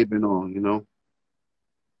Black Day been on.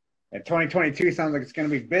 And 2022 sounds like it's gonna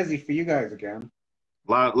be busy for you guys again.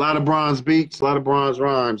 Lot of bronze beats, a lot of bronze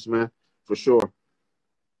rhymes, man, for sure.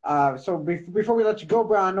 So before we let you go,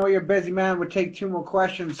 bro, I know you're a busy man. We'll take two more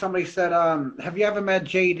questions. Somebody said, have you ever met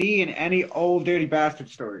JD in any old Dirty Bastard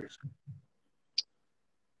stories?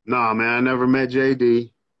 Nah, man, I never met JD.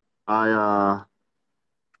 I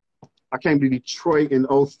came to Detroit in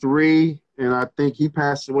 '03, and I think he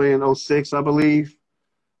passed away in '06, I believe.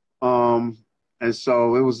 And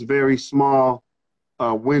so it was a very small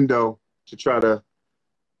window to try to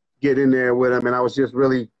get in there with him, and I was just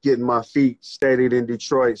really getting my feet steadied in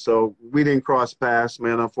Detroit. So we didn't cross paths,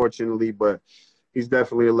 man, unfortunately, but he's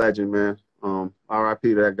definitely a legend, man. R.I.P.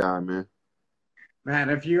 to that guy, man.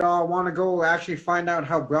 Man, if you all want to go actually find out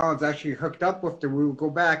how Brown's actually hooked up with the Wu,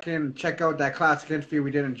 go back and check out that classic interview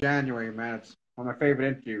we did in January, man. It's one of my favorite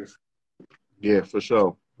interviews. Yeah, for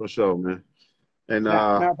sure, man. And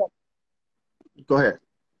go ahead.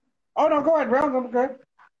 Oh no, go ahead, Brown. I'm good.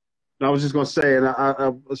 I was just gonna say, and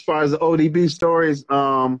as far as the ODB stories,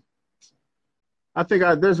 I think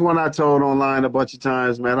there's one I told online a bunch of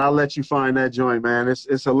times, man. I'll let you find that joint, man.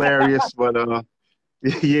 It's hilarious, but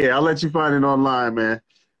yeah, I'll let you find it online, man.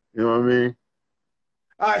 You know what I mean?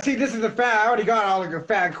 See, this is the fan. I already got all the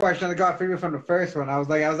fan questions I got for you from the first one. I was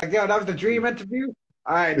like, yo, that was the dream interview.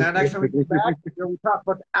 All right, now next time we get back, we talk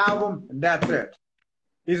about the album, and that's it.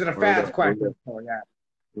 These are the fans' questions. So yeah.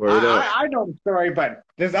 I know the story, but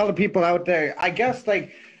there's other people out there. I guess,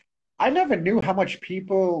 like, I never knew how much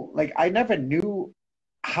people, like, I never knew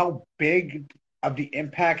how big of the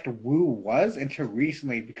impact Wu was until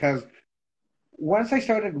recently, because once I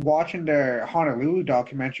started watching the Honolulu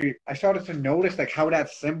documentary, I started to notice, like, how that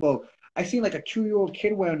symbol, I seen, like, a 2-year-old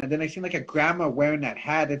kid wearing it, and then I seen, like, a grandma wearing that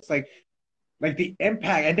hat. It's like the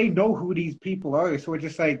impact, and they know who these people are, so it's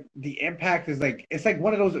just like the impact is like, it's like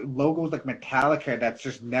one of those logos like Metallica that's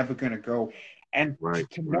just never gonna go. And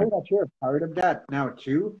to know that you're a part of that now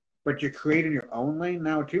too, but you're creating your own lane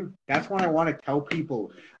now too, that's what I want to tell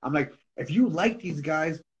people. I'm like, if you like these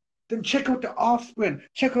guys, then check out the Offspring,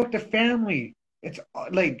 check out the Family. It's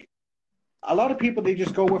like a lot of people, they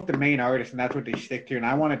just go with the main artist and that's what they stick to, and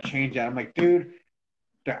I want to change that. I'm like, dude,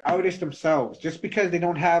 the artists themselves, just because they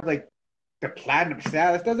don't have like the platinum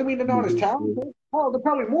status doesn't mean they're not as talented. Oh, they're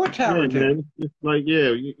probably more talented. Yeah, man. It's like,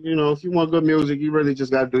 yeah, if you want good music, you really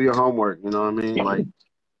just got to do your homework. You know what I mean? Like,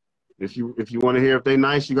 if you want to hear if they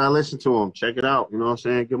nice, you got to listen to them. Check it out. You know what I'm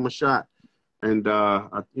saying? Give them a shot. And,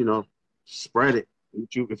 spread it.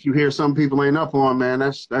 If you hear some people ain't up on, man,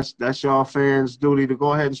 that's y'all fans' duty to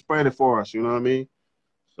go ahead and spread it for us. You know what I mean?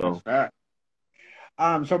 So.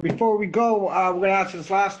 So before we go, we're gonna ask this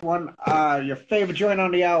last one. Your favorite joint on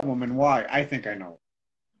the album and why? I think I know.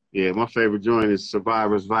 Yeah, my favorite joint is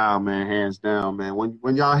Survivor's Vow, man, hands down, man.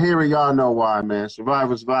 When y'all hear it, y'all know why, man.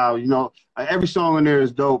 Survivor's Vow, every song in there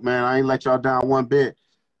is dope, man. I ain't let y'all down one bit,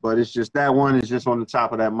 but it's just that one is just on the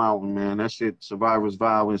top of that mountain, man. That shit, Survivor's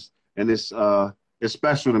Vow, it's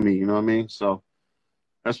special to me. You know what I mean? So.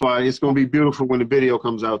 That's why it's going to be beautiful when the video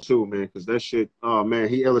comes out, too, man, because that shit, oh, man,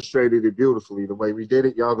 he illustrated it beautifully. The way we did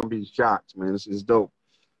it, y'all going to be shocked, man. It's dope.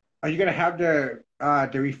 Are you going to have the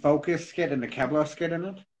Refocus skit and the Kevlar skit in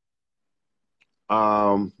it?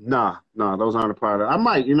 Nah, those aren't a part of it. I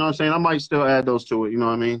might, you know what I'm saying? I might still add those to it, you know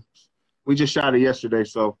what I mean? We just shot it yesterday,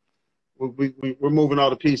 so we're moving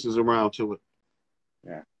all the pieces around to it.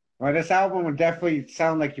 Yeah. Well, this album will definitely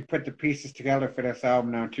sound like you put the pieces together for this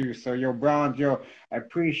album now, too. So, Bronze, I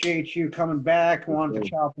appreciate you coming back. Wanted to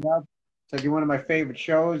chop it up. Said you're one of my favorite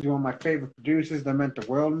shows. You're one of my favorite producers that meant the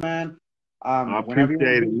world, man. I Whenever you want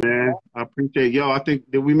appreciate to it, do man. I appreciate it. Yo, I think,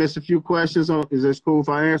 did we miss a few questions? Is this cool if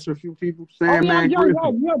I answer a few people? Oh yeah, Sandman yeah, yeah,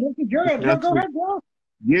 Griffin. yeah. This is yours. Yo, go ahead, bro.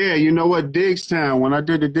 Yeah, you know what? Digstown. When I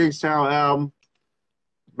did the Digstown album,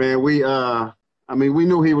 man, I mean, we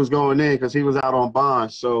knew he was going in because he was out on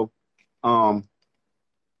bond. So, um,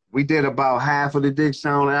 we did about half of the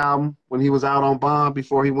Digstown album when he was out on bond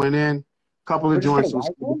before he went in. A couple of We're just gonna joints was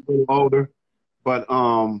white a one. little older, but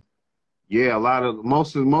yeah, a lot of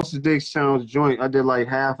most of Digstown's joint, I did like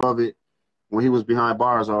half of it when he was behind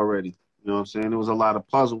bars already. You know what I'm saying? There was a lot of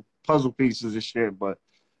puzzle pieces and shit, but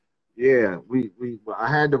yeah, I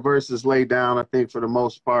had the verses laid down, I think, for the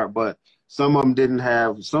most part, but some of them didn't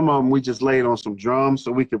have. Some of them we just laid on some drums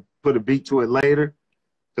so we could put a beat to it later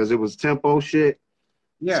because it was tempo shit.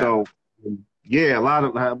 Yeah. So yeah,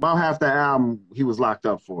 about half the album he was locked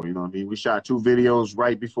up for. You know what I mean? We shot 2 videos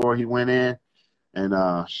right before he went in,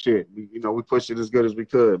 and shit, we pushed it as good as we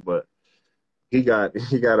could, but he got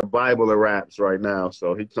a Bible of raps right now,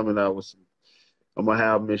 so he coming out with some. I'm gonna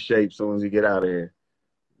have him in shape as soon as he get out of here.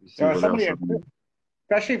 See So what else somebody, I do.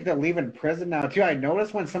 especially if they're leaving prison now too. I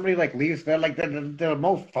notice when somebody like leaves, they're like they're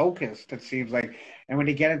most focused. It seems like, and when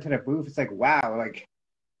you get into the booth, it's like, wow, like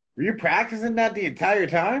were you practicing that the entire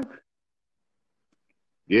time?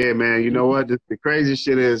 Yeah, man. You know what? The crazy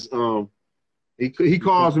shit is, he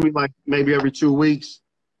calls me like maybe every 2 weeks,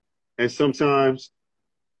 and sometimes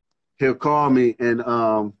he'll call me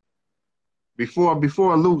and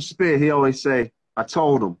before Luke spit, he always say, "I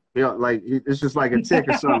told him." It's just like a tick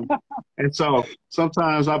or something. And so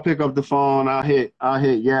sometimes I pick up the phone, I hit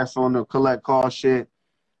yes on the collect call shit,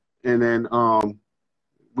 and then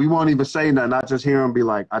we won't even say nothing. I just hear him be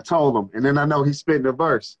like, "I told him," and then I know he's spitting a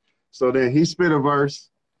verse. So then he spit a verse.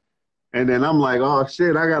 And then I'm like, oh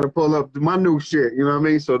shit, I gotta pull up my new shit, you know what I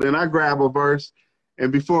mean? So then I grab a verse,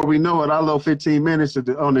 and before we know it, I load 15 minutes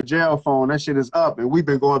on the jail phone. That shit is up, and we've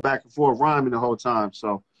been going back and forth rhyming the whole time.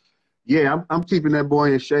 So yeah, I'm keeping that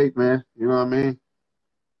boy in shape, man. You know what I mean?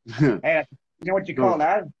 Hey, you know what you call No,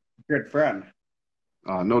 that? Good friend.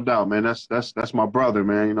 no doubt, man. That's my brother,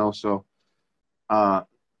 man. So uh,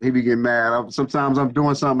 he be getting mad. Sometimes I'm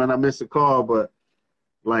doing something and I miss a call, but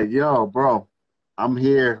like, yo, bro, I'm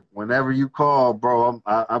here whenever you call, bro.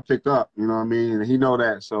 I pick up. You know what I mean? And he know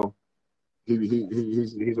that, so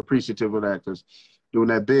he's appreciative of that because doing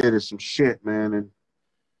that bid is some shit, man, and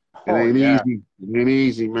it Oh ain't yeah. easy. It ain't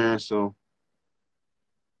easy, man. So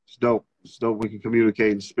it's dope. It's dope. We can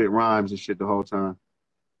communicate and spit rhymes and shit the whole time.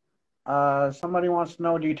 Somebody wants to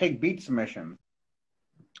know, do you take beat submissions?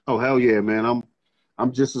 Oh hell yeah, man.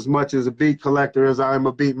 I'm just as much as a beat collector as I am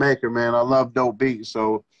a beat maker, man. I love dope beats.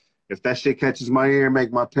 So if that shit catches my ear and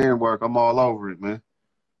make my pen work, I'm all over it, man.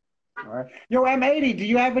 All right. Yo, M80, do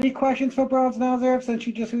you have any questions for Bronze Nazareth since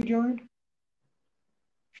you just joined?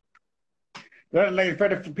 Like, for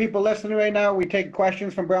the people listening right now, we take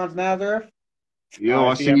questions from Bronze Nazareth. Yo,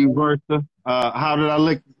 I I see see you, everyone. Versa. How did I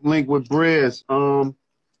link with Briz?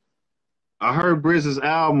 I heard Briz's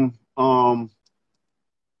album, and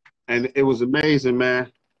it was amazing,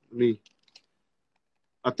 man.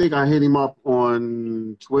 I think I hit him up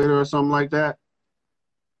on Twitter or something like that.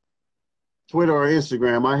 Twitter or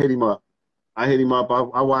Instagram. I hit him up.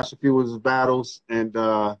 I watched a few of his battles, and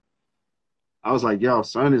I was like, "Yo,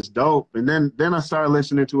 son is dope." And then I started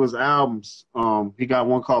listening to his albums. He got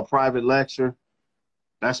one called Private Lecture.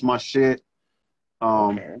 That's my shit.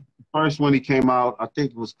 Okay. First one he came out, I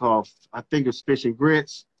think it was Fish and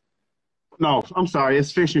Grits. No, I'm sorry,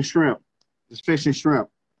 it's Fish and Shrimp. It's Fish and Shrimp.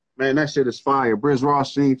 Man, that shit is fire. Briz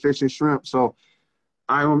Ross seen Fish and Shrimp. So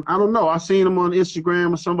I don't know. I seen him on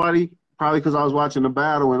Instagram or somebody, probably because I was watching the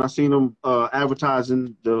battle, and I seen him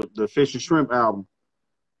advertising the Fish and Shrimp album.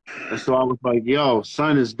 And so I was like, yo,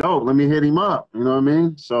 son is dope. Let me hit him up. You know what I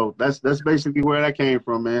mean? So that's basically where that came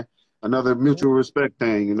from, man. Another mutual respect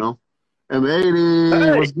thing, you know. M80,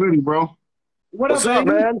 Hey, what's goody, bro? What what's up, up,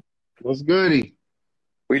 baby? man? What's goody?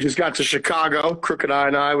 We just got to Chicago. Crooked Eye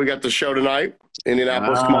and I. We got the show tonight.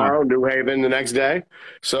 Indianapolis Ah, tomorrow. New Haven the next day.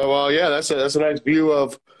 So yeah, that's a nice view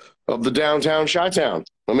of the downtown Chi-town.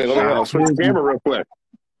 Let me South switch the Busy. camera real quick.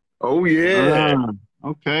 Oh yeah, Ah,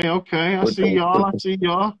 okay. I see y'all.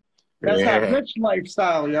 That's that yeah. rich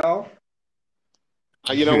lifestyle, yo.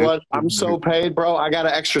 You know what? I'm so paid, bro. I got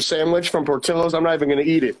an extra sandwich from Portillo's. I'm not even gonna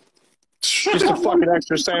eat it. Just a fucking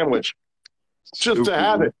extra sandwich, just to Stupid,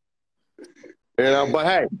 have man. it. But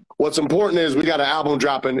hey, what's important is we got an album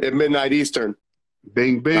dropping at midnight Eastern.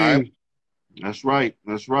 Bing, All right. bing. That's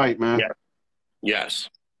right, man. Yeah. Yes.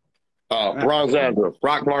 Bronze Nazareth,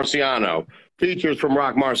 Rock Marciano, features from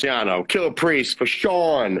Rock Marciano, Killer Priest for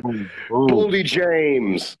Sean, Boom, boom. Boldy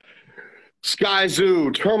James, Sky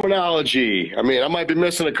Zoo, Terminology. I mean, I might be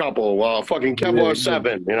missing a couple. Fucking Kevlar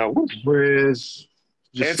 7, you know. Briz,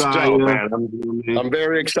 It's dope, man. I'm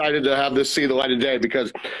very excited to have this see the light of day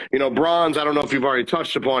because, you know, Bronze, I don't know if you've already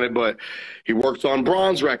touched upon it, but he works on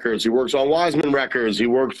Bronze records. He works on Wiseman records. He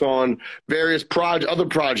works on various other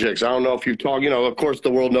projects. I don't know if you've talked, you know, of course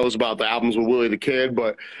the world knows about the albums with Willie the Kid,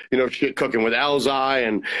 but, you know, shit cooking with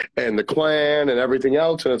Elzhi and the Clan and everything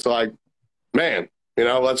else. And it's like, man, you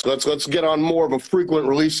know, let's get on more of a frequent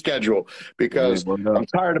release schedule because I'm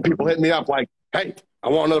tired of people hitting me up like, hey, I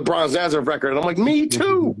want another Bronze Nazareth record. And I'm like, me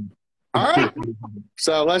too. All right.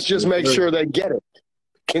 So let's just make sure they get it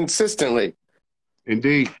consistently.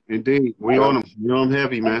 Indeed. We on them. We're on them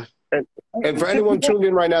heavy, man. And for anyone tuned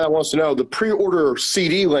in right now that wants to know, the pre-order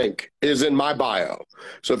CD link is in my bio.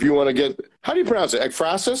 So if you want to get, how do you pronounce it?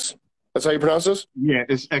 Ekphrasis? That's how you pronounce this? Yeah,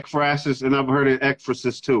 it's Ekphrasis, and I've heard it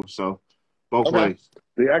Ekphrasis too. So both ways.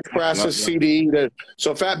 The Ekphrasis CD.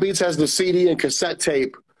 So Fat Beats has the CD and cassette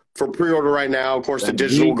tape for pre-order right now. Of course, the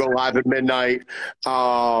digital will go live at midnight.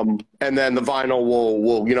 And then the vinyl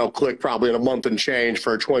will you know, click probably in a month and change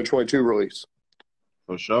for a 2022 release.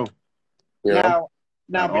 For sure. Now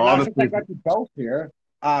since I got you both here,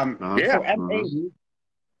 so M80,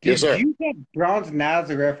 did you get Bronze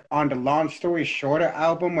Nazareth on the Long Story Shorter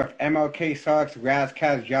album with MLK Socks, Raz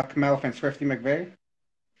Kass, Yukmouth, and Swifty McVeigh?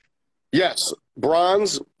 Yes.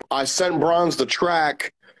 Bronze, I sent Bronze the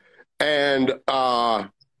track, and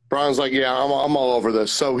Bronze like, yeah, I'm all over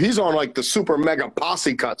this. So he's on like the super mega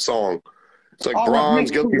posse cut song. It's like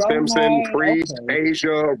Bronze, Guilty Simpson, Priest,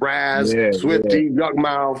 Asia, Raz, Swifty,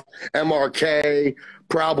 Yukmouth, MRK,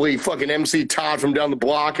 probably fucking MC Todd from down the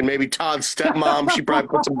block, and maybe Todd's stepmom. She probably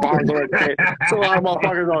put some bars on it. It's a lot of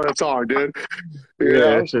motherfuckers on that song, dude. But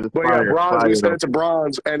yeah, Bronze, we sent it to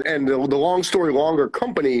Bronze, and the Long Story Longer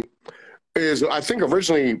company is, I think,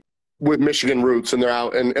 originally with Michigan roots, and they're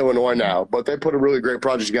out in Illinois now, but they put a really great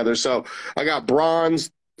project together. So I got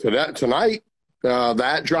Bronze tonight.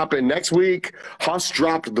 That dropping next week. Huss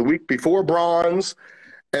dropped the week before Bronze.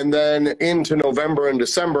 And then into November and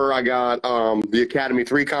December, I got the Academy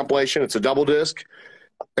 3 compilation. It's a double disc.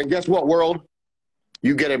 And guess what, world?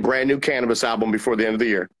 You get a brand new Cannabis album before the end of the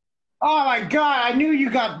year. Oh, my God. I knew you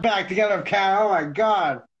got back together with Cat. Oh, my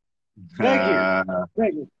God. Thank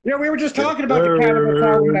you. Yeah, we were just talking about the Cannabis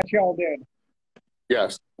album that y'all did.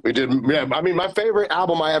 Yes, we did. Yeah, I mean, my favorite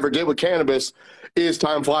album I ever did with Cannabis is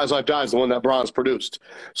Time Flies, Life Dies, the one that Bronze produced.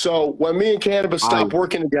 So when me and Cannabis stopped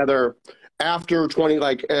working together after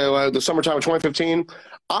the summertime of 2015,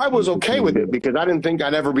 I was okay with it because I didn't think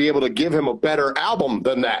I'd ever be able to give him a better album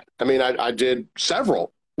than that. I mean, I did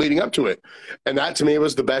several leading up to it, and that to me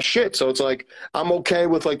was the best shit. So it's like, I'm okay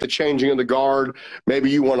with like the changing of the guard. Maybe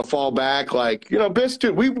you want to fall back, like, you know, Bis,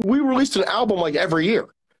 dude, we released an album like every year.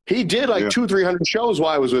 He did like 200-300 shows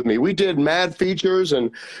while he was with me. We did mad features, and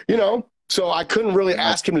you know, so I couldn't really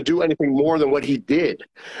ask him to do anything more than what he did.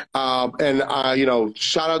 You know,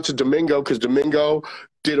 shout out to Domingo, because Domingo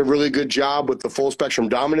did a really good job with the Full Spectrum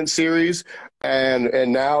Dominance series, and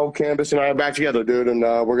now Cannabis and I are back together, dude, and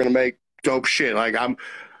we're gonna make dope shit. Like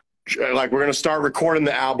we're gonna start recording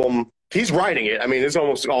the album. He's writing it. I mean, it's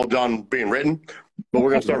almost all done being written, but we're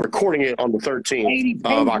gonna start recording it on the 13th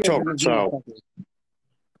of October. So.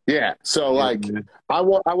 Yeah, so like I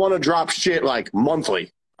want to drop shit like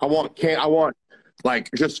monthly. I want you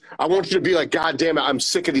to be like, God damn it, I'm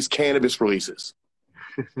sick of these Cannabis releases.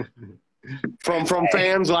 from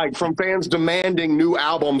fans demanding new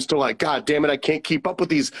albums to like, God damn it, I can't keep up with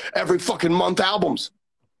these every fucking month albums.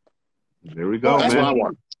 There we go, That's man.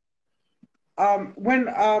 what I want. When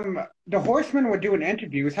the Horsemen were doing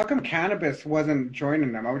interviews, how come Cannabis wasn't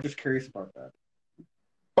joining them? I was just curious about that.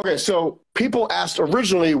 Okay, so people asked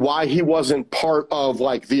originally why he wasn't part of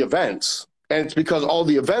like the events, and it's because all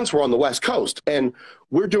the events were on the West Coast, and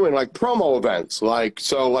we're doing like promo events, like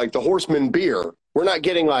the Horseman beer. We're not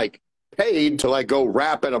getting like paid to like go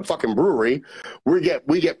rap at a fucking brewery. We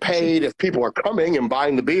get paid if people are coming and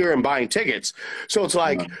buying the beer and buying tickets. So it's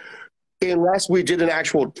like, unless we did an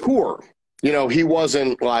actual tour, you know, he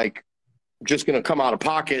wasn't like just going to come out of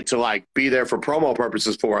pocket to like be there for promo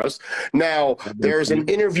purposes for us. Now there's an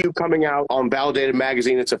interview coming out on Validated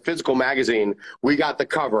Magazine. It's a physical magazine. We got the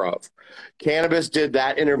cover of. Cannabis did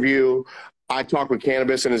that interview. I talk with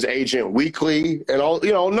Cannabis and his agent weekly, and all,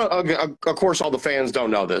 you know, of course all the fans don't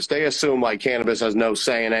know this. They assume like Cannabis has no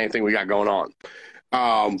say in anything we got going on.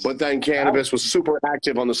 But then Cannabis was super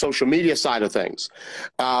active on the social media side of things.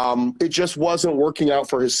 It just wasn't working out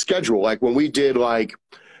for his schedule. Like when we did like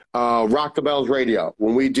Rock the Bells Radio,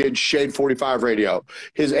 when we did Shade 45 Radio,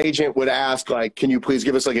 his agent would ask, like, can you please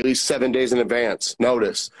give us like at least 7 days in advance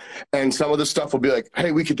notice? And some of the stuff would be like,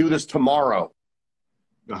 hey, we could do this tomorrow.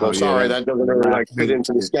 Oh, sorry, that doesn't really like fit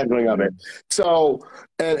into the scheduling of it. So,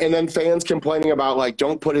 and then fans complaining about like,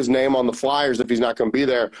 don't put his name on the flyers if he's not going to be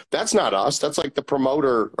there. That's not us. That's like the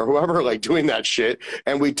promoter or whoever like doing that shit.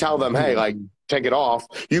 And we tell them, hey, like, take it off.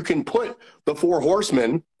 You can put the Four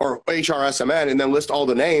Horsemen or HRSMN and then list all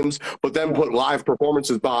the names, but then put live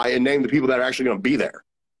performances by and name the people that are actually going to be there.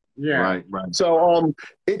 Yeah, right. So,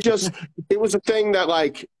 it was a thing that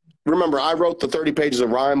like, remember, I wrote the 30 pages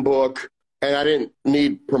of rhyme book. And I didn't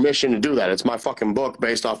need permission to do that. It's my fucking book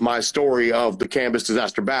based off my story of the Cannabis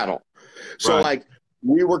Disaster Battle. So, like,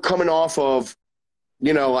 we were coming off of,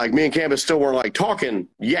 you know, like, me and Cannabis still weren't, like, talking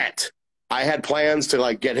yet. I had plans to,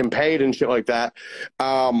 like, get him paid and shit like that.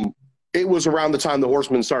 It was around the time the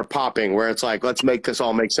Horsemen started popping where it's like, let's make this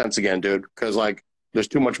all make sense again, dude. Because, like, there's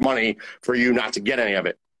too much money for you not to get any of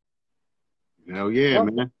it. Hell yeah,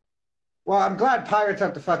 man. Well, I'm glad Pirates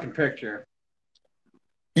up the fucking picture.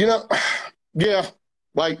 You know, yeah,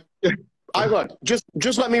 like, just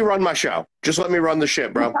let me run my show. Just let me run the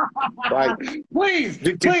shit, bro. Like, please.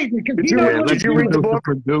 Did you read the book?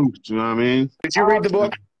 Produced, you know what I mean? Did you read the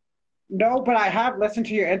book? No, but I have listened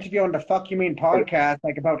to your interview on the Fuck You Mean podcast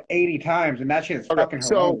like about 80 times, and that shit is fucking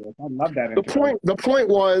hilarious. I love that interview. The point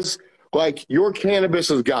was, like, you're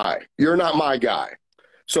Cannabis's guy. You're not my guy.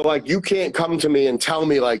 So, like, you can't come to me and tell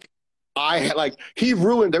me, like, he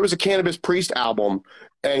ruined, there was a Cannabis Priest album,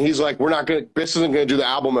 and he's like, this isn't going to do the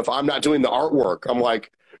album if I'm not doing the artwork. I'm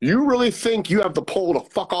like, you really think you have the pull to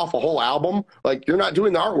fuck off a whole album? Like, you're not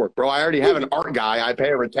doing the artwork, bro. I already have an art guy I pay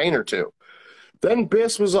a retainer to. Then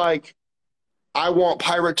Biss was like, I want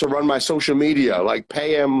Pirate to run my social media, like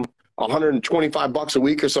pay him $125 a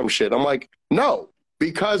week or some shit. I'm like, no,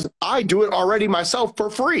 because I do it already myself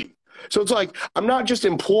for free. So it's like, I'm not just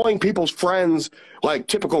employing people's friends like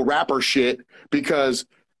typical rapper shit because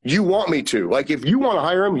you want me to. Like, if you want to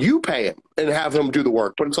hire him, you pay him and have him do the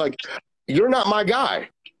work. But it's like, you're not my guy.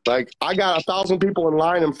 Like, I got 1,000 people in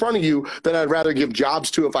line in front of you that I'd rather give jobs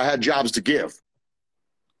to if I had jobs to give.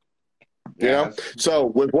 You know? So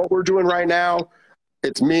with what we're doing right now,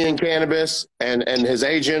 it's me and Cannabis and his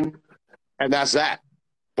agent, and that's that.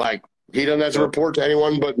 Like, he doesn't have to report to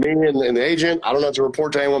anyone but me and the agent. I don't have to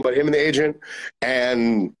report to anyone but him and the agent.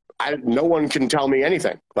 And no one can tell me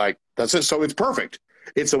anything. Like, that's it. So it's perfect.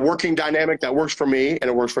 It's a working dynamic that works for me and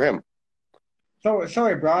it works for him. So,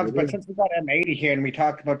 sorry, Bronze, but since we got M80 here and we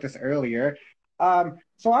talked about this earlier,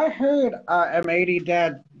 so I heard M80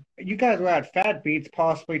 that you guys were at Fat Beats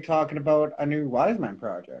possibly talking about a new Wiseman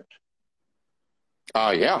project.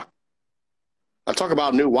 Yeah. I talk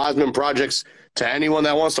about new Wiseman projects to anyone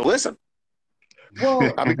that wants to listen.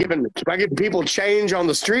 Well, I get people change on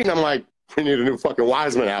the street, and I'm like, we need a new fucking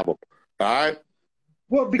Wiseman album. All right.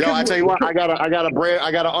 Well, because I tell you what, I got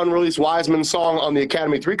an unreleased Wiseman song on the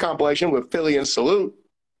Academy 3 compilation with Philly and Salute.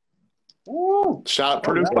 Ooh. Shout out,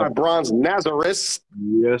 produced by Bronze Nazareth.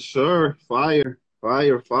 Yes, sir. Fire.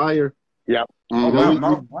 Yep.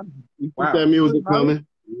 You keep that music coming.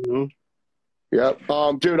 You know? Yep.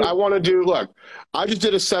 Dude, I want to do, look, I just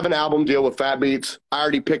did a 7-album deal with Fat Beats. I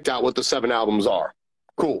already picked out what the 7 albums are.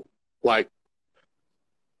 Cool. Like,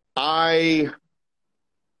 I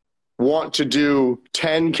want to do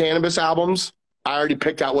 10 Cannabis albums. I already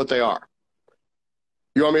picked out what they are.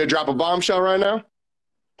 You want me to drop a bombshell right now?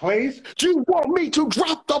 Please? Do you want me to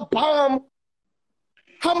drop the bomb?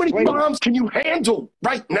 How many bombs can you handle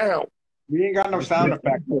right now? We ain't got no sound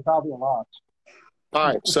effects. It's probably a lot. All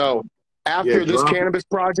right, so after this Cannabis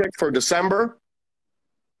project for December,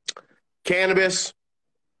 Cannabis,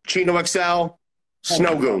 Chino XL,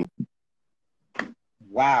 Snow Goon.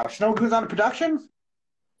 Wow, Snow Goon's on the production?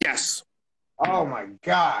 Yes. Oh my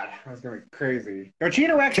God, that's gonna be crazy.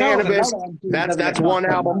 Chino XL, Cannabis, that's one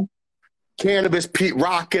album. Cannabis, Pete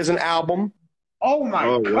Rock is an album. Oh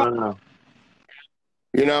my God. Wow.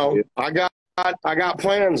 You know, I got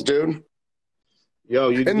plans, dude.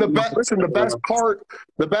 Yo, the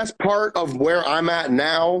best part of where I'm at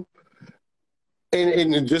now,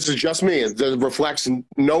 and this is just me, it reflects in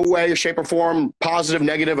no way, shape, or form, positive,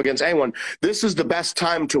 negative against anyone. This is the best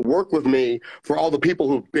time to work with me for all the people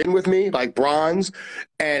who've been with me, like Bronze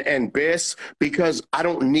and Biss, because I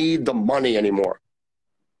don't need the money anymore.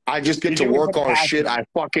 I just get to work on shit I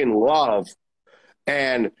fucking love.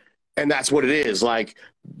 And that's what it is. Like,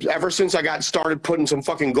 ever since I got started putting some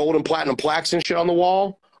fucking gold and platinum plaques and shit on the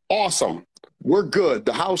wall, awesome. we're good.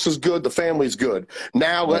 The house is good. The family's good.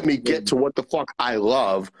 Now let me get to what the fuck I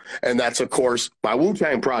love. And that's, of course, my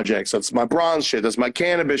Wu-Tang projects. That's my Bronze shit. That's my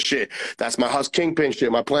Cannabis shit. That's my Husk Kingpin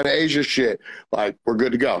shit. My Planet Asia shit. Like, we're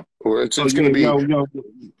good to go. It's going to be...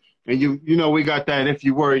 And you know, we got that If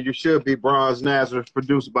You Were, You Should Be Bronze Nazareth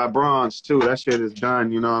produced by Bronze, too. That shit is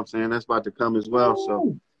done, you know what I'm saying? That's about to come as well,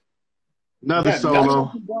 so... Another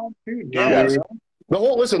solo. Yeah. The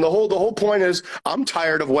whole point is I'm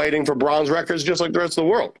tired of waiting for Bronze records just like the rest of the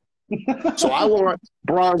world. So I want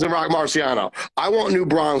Bronze and Rock Marciano. I want new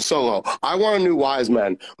Bronze solo. I want a new Wise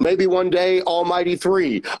Men. Maybe one day Almighty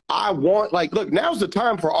 3. I want, like, look, now's the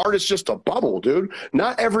time for artists just to bubble, dude.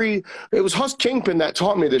 It was Husk Kingpin that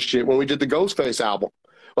taught me this shit when we did the Ghostface album.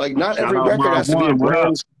 Like, not every record has to be a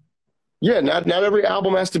grand. Yeah, not every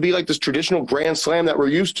album has to be like this traditional grand slam that we're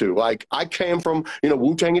used to. Like, I came from,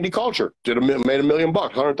 Wu-Tang Indie Culture, made $1 million,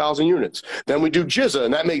 100,000 units. Then we do Jizza,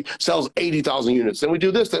 and that sells 80,000 units. Then we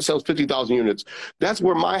do this, that sells 50,000 units. That's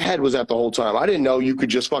where my head was at the whole time. I didn't know you could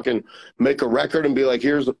just fucking make a record and be like,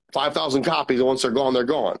 here's 5,000 copies, and once they're gone, they're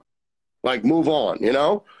gone. Like, move on,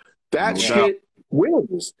 That shit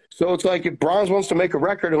wins. So it's like if Bronze wants to make a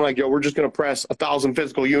record and like, yo, we're just going to press 1,000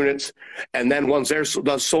 physical units. And then once they're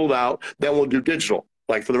sold out, then we'll do digital,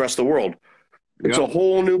 like for the rest of the world. It's a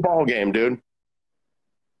whole new ball game, dude.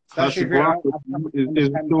 Is doing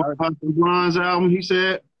Husk Bronze album, he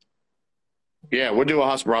said? Yeah, we'll do a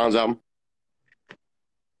Husk Bronze album.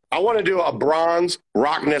 I want to do a Bronze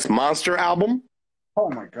Rockness Monster album. Oh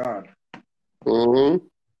my God. Mm-hmm.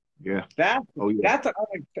 Yeah. That's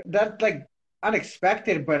like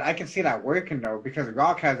unexpected, but I can see that working though because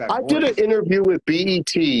Rock has that. I did an interview with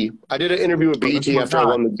BET. After I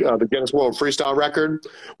won the Guinness World Freestyle record,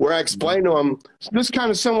 where I explained to him this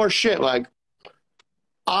kind of similar shit. Like,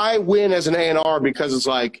 I win as an A&R because it's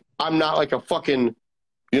like I'm not like a fucking,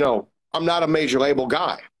 I'm not a major label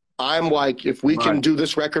guy. I'm like, if we can do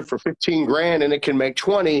this record for 15 grand and it can make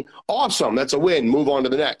 20, awesome. That's a win. Move on to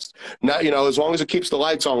the next. Now, as long as it keeps the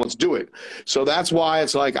lights on, let's do it. So that's why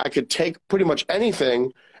it's like I could take pretty much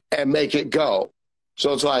anything and make it go.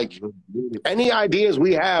 So it's like any ideas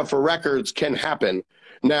we have for records can happen.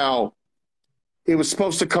 Now, it was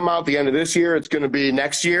supposed to come out the end of this year. It's going to be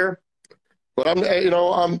next year. But I'm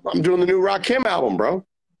doing the new Rakim album, bro.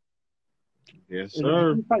 Yes,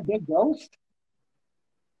 sir. By Big Ghost?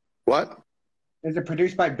 What? Is it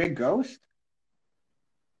produced by Big Ghost?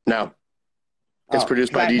 No. It's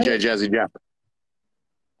produced by DJ Jazzy Jeff.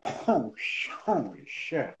 Holy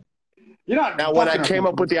shit. Now, when I came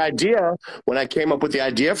up with the idea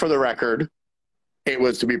for the record, it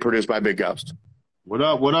was to be produced by Big Ghost. What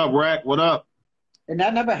up, Rack? What up? And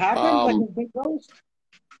that never happened like Big Ghost?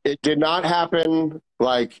 It did not happen,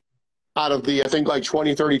 like, out of the, I think, like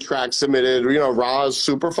 20, 30 tracks submitted. Ra's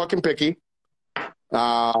super fucking picky.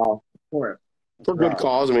 For good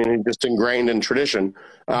cause. I mean, he just ingrained in tradition.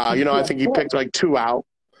 I think he picked like 2 out,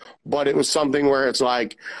 but it was something where it's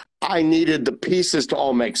like I needed the pieces to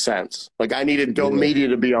all make sense. Like I needed Dope Media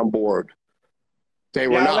to be on board. They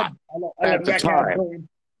were not at the time.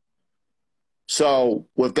 So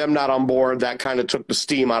with them not on board, that kind of took the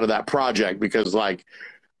steam out of that project because like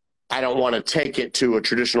I don't want to take it to a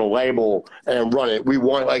traditional label and run it.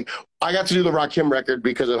 I got to do the Rakim record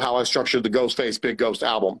because of how I structured the Ghostface Big Ghost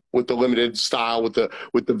album with the limited style, with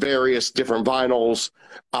the various different vinyls,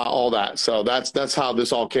 all that. So that's how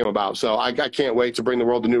this all came about. So I can't wait to bring the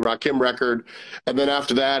world the new Rakim record, and then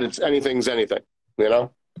after that, it's anything's anything. Yeah,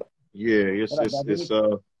 it's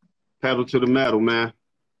pedal to the metal, man.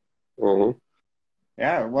 Mm-hmm.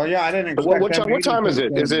 Yeah, well, yeah, I didn't expect what time is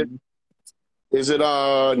it? Is it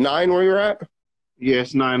 9 where you're at? Yeah,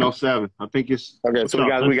 it's 9:07. I think it's okay. So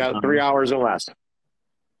we got 3 hours and less.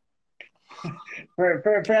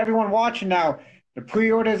 For everyone watching now, the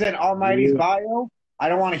pre-orders in Almighty's bio. I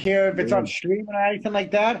don't want to hear if it's on streaming or anything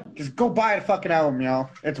like that. Just go buy the fucking album, yo.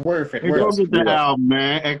 It's worth it. Go get the album,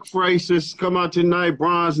 man. Ekphrasis come out tonight.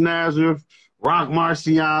 Bronze Nazareth, Rock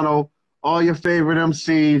Marciano, all your favorite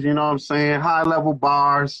MCs. You know what I'm saying? High level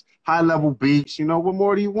bars, high level beats. What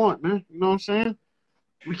more do you want, man? You know what I'm saying?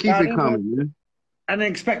 We keep it coming, man. I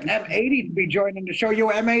didn't expect M80 to be joining the show. Yo,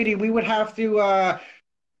 M80, we would have to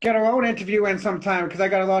get our own interview in sometime because I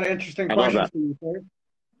got a lot of interesting questions for you, sir.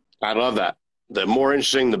 I love that. The more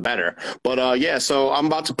interesting, the better. But so I'm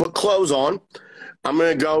about to put clothes on. I'm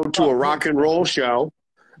going to go to a rock and roll show.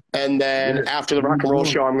 And then after the rock and roll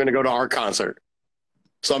show, I'm going to go to our concert.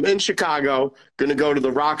 So I'm in Chicago, going to go to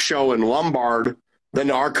the rock show in Lombard, then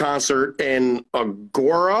to our concert in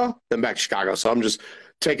Agora, then back to Chicago. So I'm just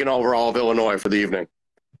taking over all of Illinois for the evening.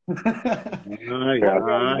 All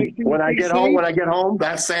right. When I get home,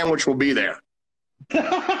 that sandwich will be there.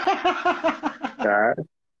 All right.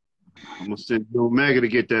 I'm gonna send you Omega to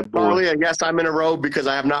get that boy. Charlie, I guess I'm in a robe because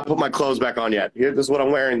I have not put my clothes back on yet. Here, this is what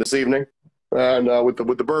I'm wearing this evening, and with the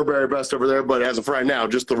Burberry vest over there. But as of right now,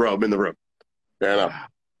 just the robe in the room.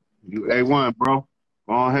 You A1, bro.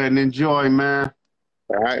 Go ahead and enjoy, man.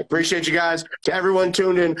 All right. Appreciate you guys. To everyone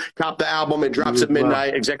tuned in, cop the album. It drops at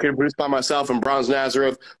midnight. Executive produced by myself and Bronze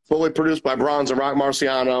Nazareth. Fully produced by Bronze and Rock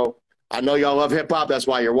Marciano. I know y'all love hip hop. That's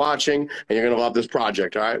why you're watching, and you're gonna love this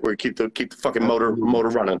project. All right. We're keep the fucking motor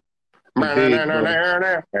running.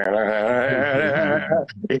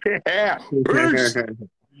 Yeah. Peace.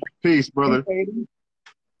 Peace, brother.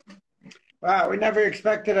 Wow, we never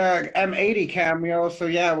expected a M80 cameo, so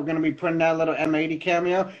yeah, we're gonna be putting that little M80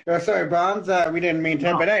 cameo. Sorry, Bronze, we didn't mean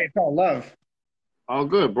to, but hey, it's all love. All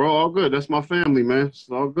good, bro. All good. That's my family, man. It's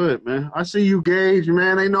all good, man. I see you, Gage,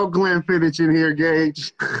 man. Ain't no Glenfiddich in here,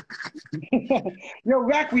 Gage. Yo,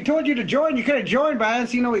 Rack, we told you to join. You could have joined, but I didn't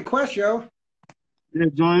see no request, yo. Yeah,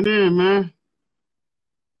 join in, man.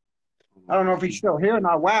 I don't know if he's still here or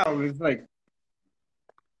not. Wow, it's like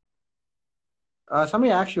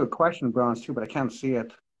somebody asked you a question, Bronze, too, but I can't see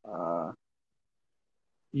it.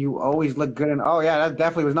 You always look good in. Oh yeah, that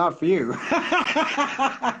definitely was not for you.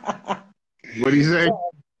 What'd he say?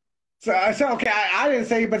 So okay, I didn't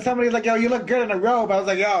say, but somebody's like, yo, you look good in a robe. I was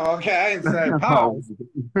like, yo, okay, I didn't say pause.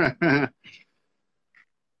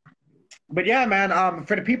 But yeah, man,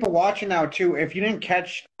 for the people watching now too, if you didn't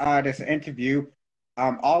catch this interview,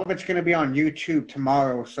 all of it's going to be on YouTube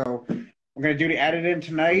tomorrow. So we're going to do the editing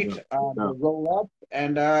tonight, we'll roll up,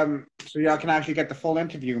 and so y'all can actually get the full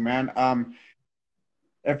interview, man.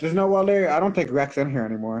 If there's no other, I don't think Rex in here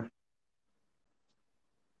anymore.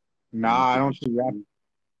 Nah, I don't see Rex.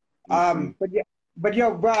 But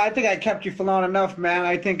yo, bro, I think I kept you for long enough, man.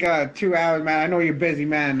 I think 2 hours, man. I know you're busy,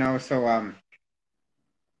 man. No, so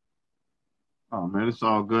Oh man, it's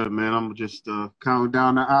all good, man. I'm just counting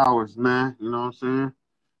down the hours, man. You know what I'm saying?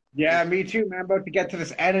 Yeah, me too, man. About to get to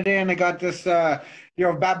this editing. I got this.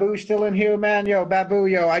 Yo, Babu still in here, man. Yo, Babu,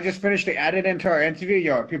 yo, I just finished the editing to our interview.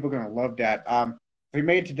 Yo, people are gonna love that. If we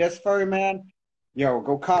made it to this far, man. Yo,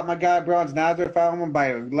 go cop my guy Bronze Nazareth album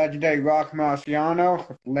by legendary Rock Marciano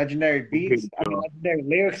with legendary beats. Legendary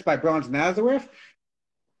lyrics by Bronze Nazareth.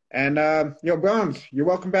 And yo, Bronze, you're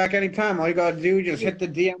welcome back anytime. All you gotta do is just hit the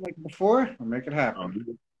DM like before and make it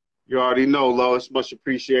happen. You already know, Lois. Much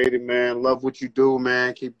appreciated, man. Love what you do,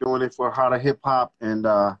 man. Keep doing it for How to Hip Hop, and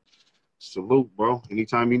salute, bro.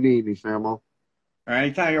 Anytime you need me, famo.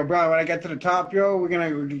 Anytime, yo, bro. When I get to the top, yo, we're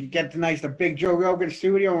gonna get the big Joe Rogan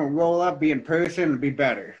studio and roll up, be in person, and be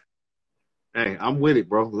better. Hey, I'm with it,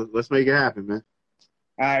 bro. Let's make it happen, man.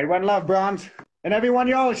 All right, one love, Bronze, and everyone,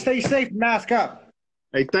 y'all, stay safe, mask up.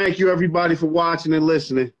 Hey, thank you, everybody, for watching and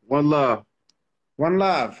listening. One love. One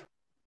love.